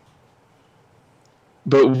 Okay.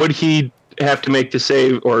 But would he have to make the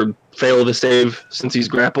save or fail the save since he's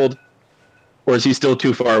grappled? Or is he still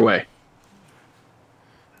too far away?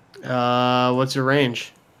 What's your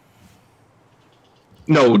range?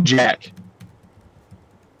 No, Jack.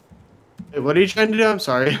 Wait, what are you trying to do? I'm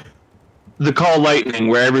sorry. The call lightning,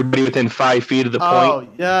 where everybody within 5 feet of the point.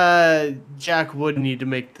 Oh, Jack would need to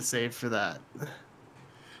make the save for that.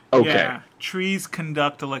 Okay. Yeah, trees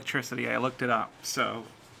conduct electricity. I looked it up, so.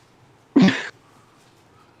 But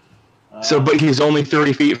he's only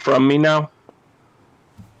 30 feet from me now?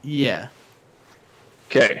 Yeah.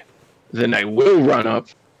 Okay. Then I will run up.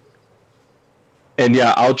 And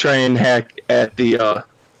yeah, I'll try and hack at the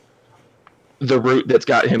root that's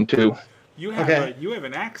got him too. You have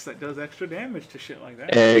an axe that does extra damage to shit like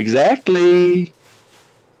that. Exactly.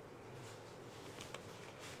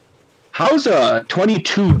 How's a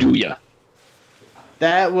 22 do ya?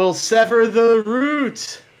 That will sever the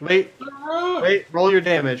root. Wait, roll your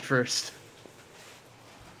damage first.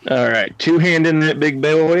 Alright, 2-handing that big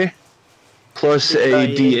boy. Plus a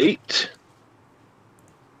D8.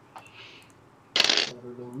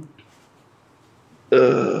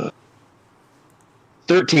 Uh,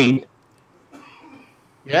 13.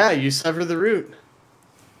 Yeah, you sever the root.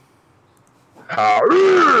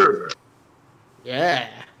 Yeah.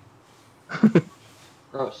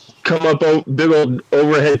 Gross. Come up, big old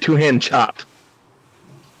overhead 2-hand chop.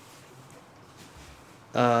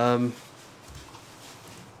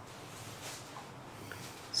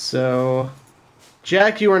 So,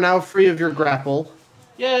 Jack, you are now free of your grapple.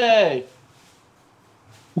 Yay!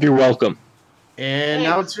 You're welcome. And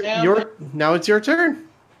now it's your turn.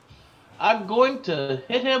 I'm going to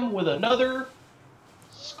hit him with another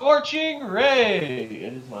Scorching Ray.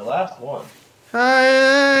 It is my last one.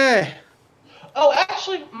 Hey! Oh,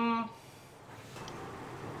 actually,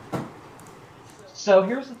 so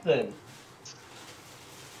here's the thing.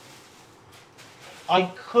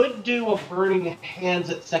 I could do a Burning Hands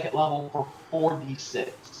at second level for 4d6.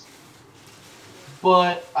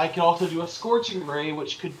 But I can also do a Scorching Ray,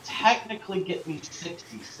 which could technically get me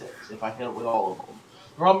 66 if I hit it with all of them.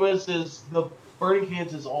 The problem is the Burning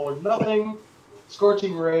Hands is all or nothing.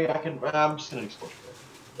 Scorching Ray, I'm just going to do Scorching Ray.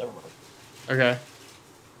 Never mind. Okay.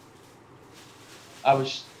 I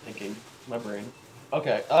was thinking, my brain.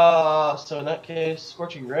 Okay, so in that case,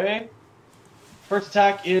 Scorching Ray. First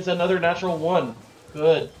attack is another natural 1.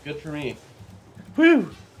 Good for me.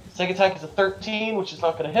 Woo! Second attack is a 13, which is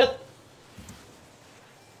not going to hit.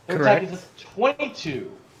 Third Correct. attack is a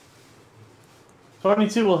 22.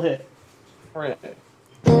 22 will hit. Hooray.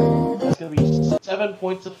 That's going to be 7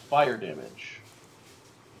 points of fire damage.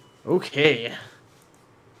 Okay.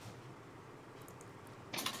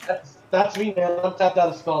 That's me, man. I'm tapped out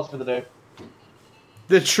of spells for the day.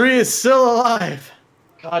 The tree is still alive.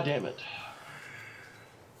 God damn it.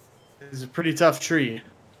 It's a pretty tough tree.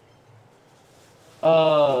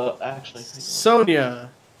 Actually. Sonia.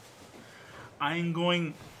 I'm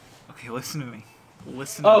going... Okay, listen to me.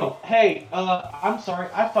 Oh, hey, I'm sorry.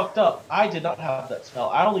 I fucked up. I did not have that spell.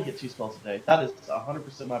 I only get 2 spells a day. That is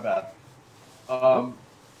 100% my bad.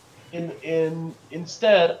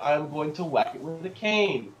 Instead, I'm going to whack it with a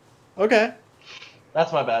cane. Okay.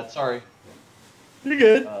 That's my bad. Sorry. You're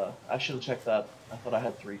good. I should have checked that. I thought I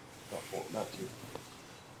had 3, not 4, not 2.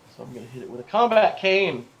 So I'm going to hit it with a combat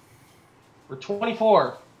cane for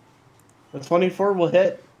 24. The 24 will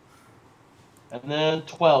hit. And then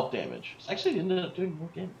 12 damage. So actually, it ended up doing more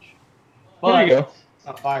damage. But there you go. It's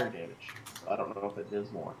not fire damage. So I don't know if it does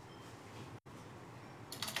more.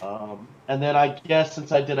 And then I guess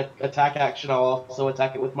since I did an attack action, I'll also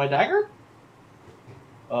attack it with my dagger.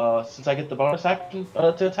 Since I get the bonus action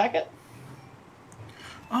to attack it.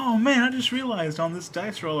 Oh man, I just realized on this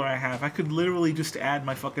dice roller I have, I could literally just add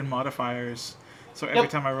my fucking modifiers. So every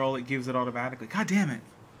time I roll, it gives it automatically. God damn it.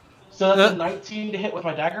 So that's a 19 to hit with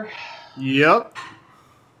my dagger? Yep.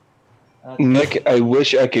 Nick, I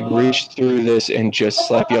wish I could reach through this and just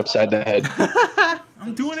slap you upside the head.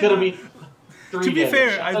 I'm doing it's it. To be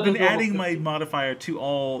fair, I've been adding my modifier to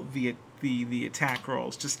all the attack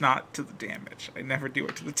rolls, just not to the damage. I never do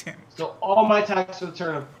it to the damage. So all my attacks for the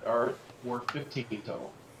turn were 15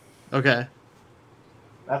 total. Okay.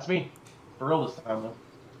 That's me. For real this time, though.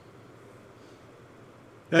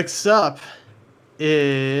 Next up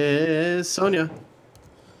is Sonia.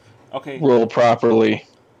 Okay. Roll properly.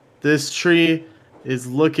 This tree is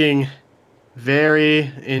looking very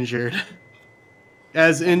injured.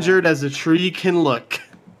 As injured as a tree can look.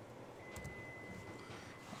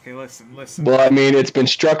 Okay, listen. Well, I mean, it's been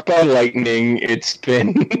struck by lightning. It's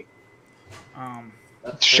been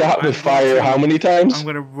shot with fire how many times? I'm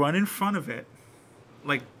gonna run in front of it,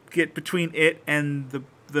 like get between it and the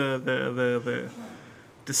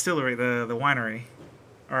distillery, the winery.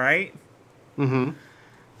 All right. Mm-hmm.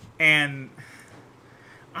 And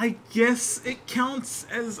I guess it counts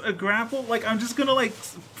as a grapple. Like I'm just gonna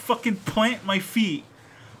fucking plant my feet,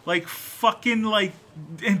 like fucking like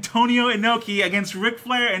Antonio Inoki against Ric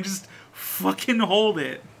Flair, and just fucking hold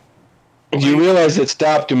it. You realize it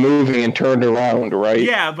stopped moving and turned around, right?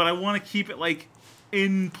 Yeah, but I want to keep it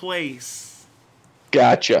in place.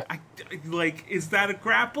 Gotcha. Is that a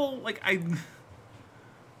grapple?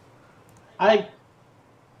 I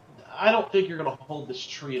don't think you're gonna hold this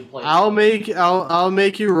tree in place. I'll make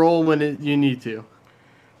you roll when you need to.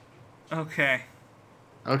 Okay.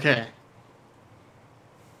 Okay.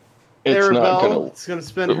 It's not gonna. It's gonna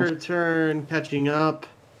spend her turn catching up.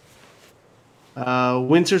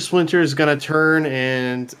 Winter Splinter is gonna turn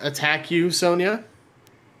and attack you, Sonia.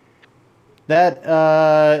 That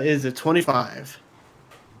is a 25.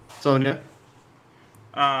 Sonia.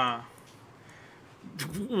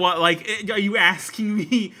 What, are you asking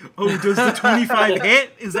me, does the 25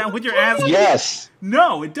 hit? Is that what you're asking? Yes.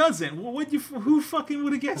 No, it doesn't. Who fucking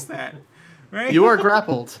would have guessed that? Right? You are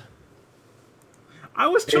grappled. I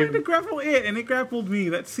was trying to grapple it, and it grappled me.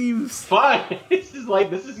 That seems... Fine. This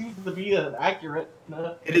seems to be an accurate...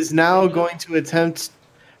 It is now going to attempt...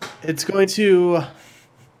 It's going to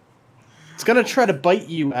try to bite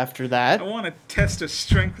you after that. I want to test a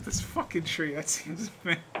strength with this fucking tree. That seems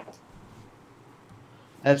bad.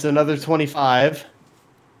 That's another 25.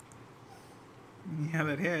 Yeah,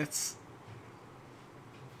 that hits.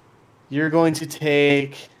 You're going to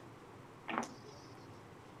take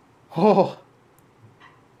Oh.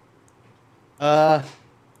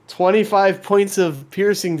 25 points of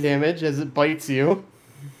piercing damage as it bites you.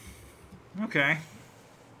 Okay.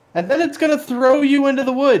 And then it's gonna throw you into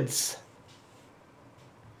the woods.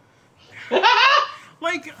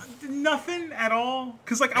 Like, nothing at all?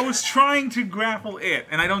 Because, like, I was trying to grapple it,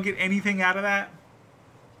 and I don't get anything out of that?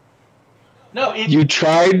 No, you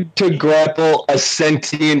tried to grapple a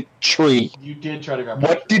sentient tree. You did try to grapple.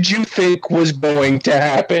 What did you think was going to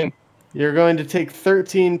happen? You're going to take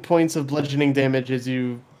 13 points of bludgeoning damage as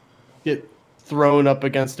you get thrown up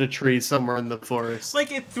against a tree somewhere in the forest.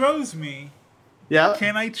 Like, it throws me. Yeah?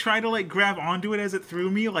 Can I try to, like, grab onto it as it threw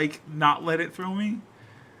me? Like, not let it throw me?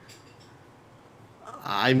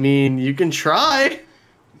 I mean, you can try.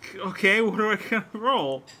 Okay, what do I gotta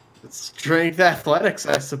roll? Strength athletics,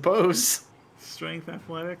 I suppose. Strength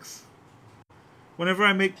athletics? Whenever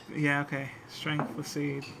I make... Yeah, okay. Strength, let's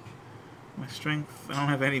see. My strength... I don't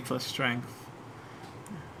have any plus strength.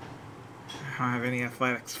 I don't have any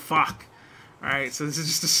athletics. Fuck! Alright, so this is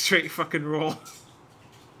just a straight fucking roll.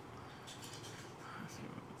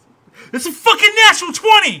 It's a fucking natural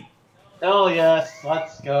 20! Oh yes,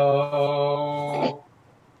 let's go.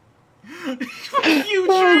 You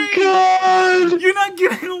Oh god! You're not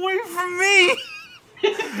getting away from me!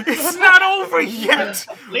 It's not over yet!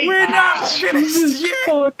 We're not finished yet!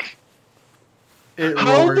 Fuck.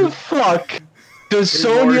 How roared. the fuck does It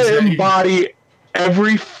roars Sonya at you. embody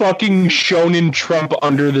every fucking shonen Trump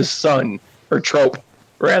under the sun? Or trope,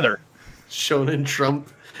 rather. Shonen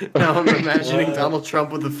Trump. Now I'm imagining Donald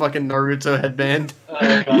Trump with the fucking Naruto headband.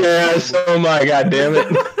 Yes, oh my god damn it.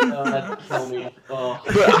 That'd kill me. Oh.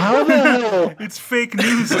 But how the hell... It's fake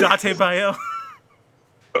news, Date Bio.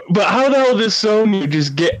 But how the hell does Sonya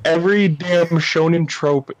just get every damn shonen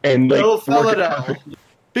trope and like They'll fill work it it out. perfectly?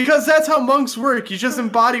 Because that's how monks work. You just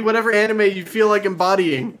embody whatever anime you feel like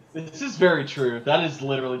embodying. This is very true. That is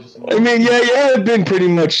literally just. I mean, yeah, I've been pretty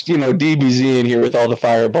much, DBZ in here with all the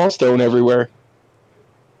fireball stone everywhere.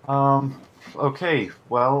 Okay,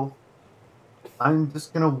 well, I'm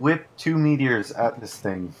just gonna whip 2 meteors at this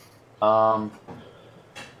thing.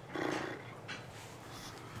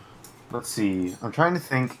 Let's see. I'm trying to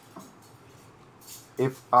think.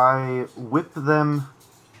 If I whip them,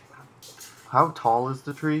 how tall is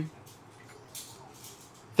the tree?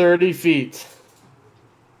 30 feet.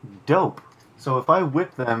 Dope. So if I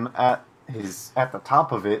whip them at the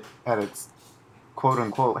top of it, at its quote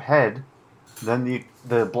unquote head, then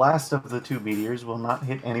the blast of the 2 meteors will not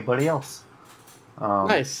hit anybody else.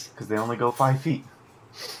 Nice. Because they only go 5 feet.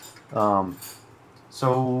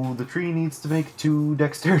 So the tree needs to make 2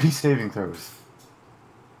 dexterity saving throws.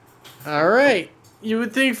 Alright. You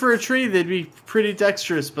would think for a tree they'd be pretty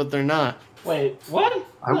dexterous, but they're not. Wait, what?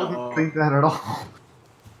 I wouldn't think that at all.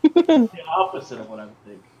 The opposite of what I would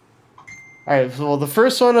think. Alright, well, the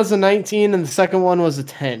first one was a 19 and the second one was a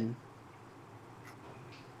 10.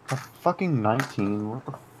 A fucking 19, what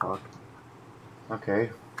the fuck? Okay,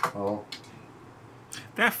 well...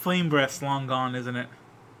 That flame breath's long gone, isn't it?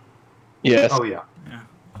 Yes. Oh, yeah. Yeah.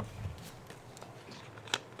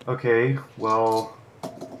 Okay, well...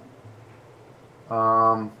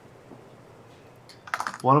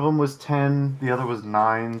 One of them was 10, the other was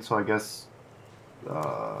 9, so I guess...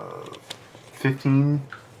 15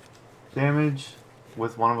 damage,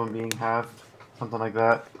 with one of them being halved. Something like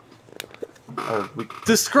that.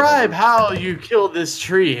 Describe how you killed this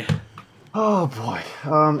tree. Oh boy.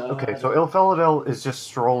 Okay, so Ilfeladel is just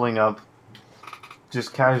strolling up,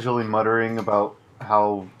 just casually muttering about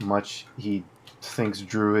how much he thinks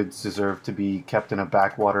druids deserve to be kept in a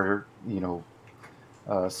backwater,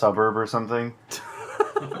 suburb or something.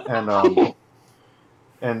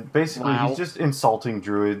 And basically Wow. he's just insulting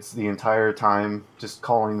druids the entire time, just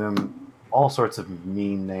calling them all sorts of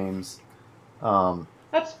mean names.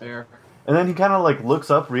 That's fair. And then he kind of like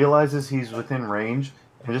looks up, realizes he's within range,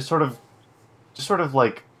 and just sort of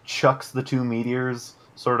like chucks the 2 meteors,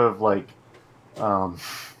 sort of like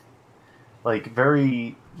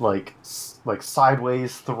very like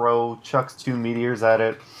sideways throw, chucks 2 meteors at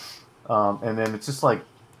it, and then it's just like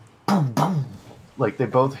boom, boom, like they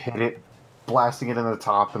both hit it, blasting it in the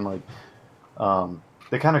top, and like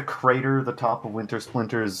they kind of crater the top of Winter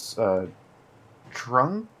Splinter's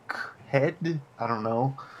trunk head. I don't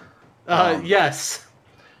know. Yes.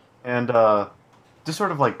 And just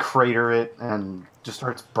sort of like crater it and just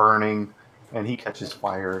starts burning, and he catches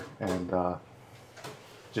fire, and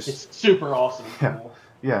It's super awesome. And cool.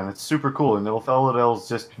 Yeah, and it's super cool. And Ilfeladel's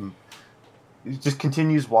just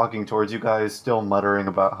continues walking towards you guys, still muttering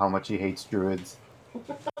about how much he hates druids.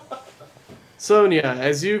 Sonia,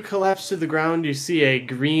 as you collapse to the ground, you see a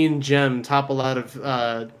green gem topple out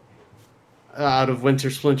of out of Winter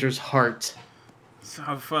Splinter's heart. So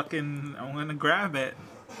I'm gonna grab it.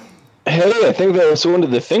 Hey, I think that was one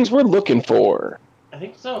of the things we're looking for. I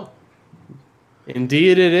think so.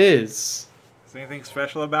 Indeed it is. Is there anything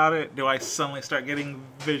special about it? Do I suddenly start getting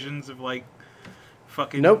visions of like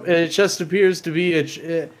fucking... Nope, it just appears to be...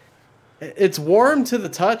 It's warm to the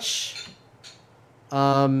touch.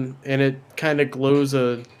 And it kind of glows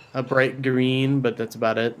a bright green, but that's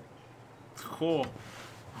about it. Cool.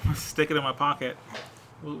 I'm gonna stick it in my pocket.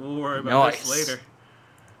 We'll worry about this later.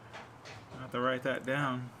 I have to write that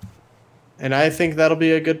down. And I think that'll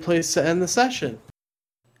be a good place to end the session.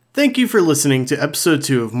 Thank you for listening to episode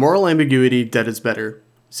 2 of Moral Ambiguity: Dead is Better.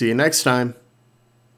 See you next time.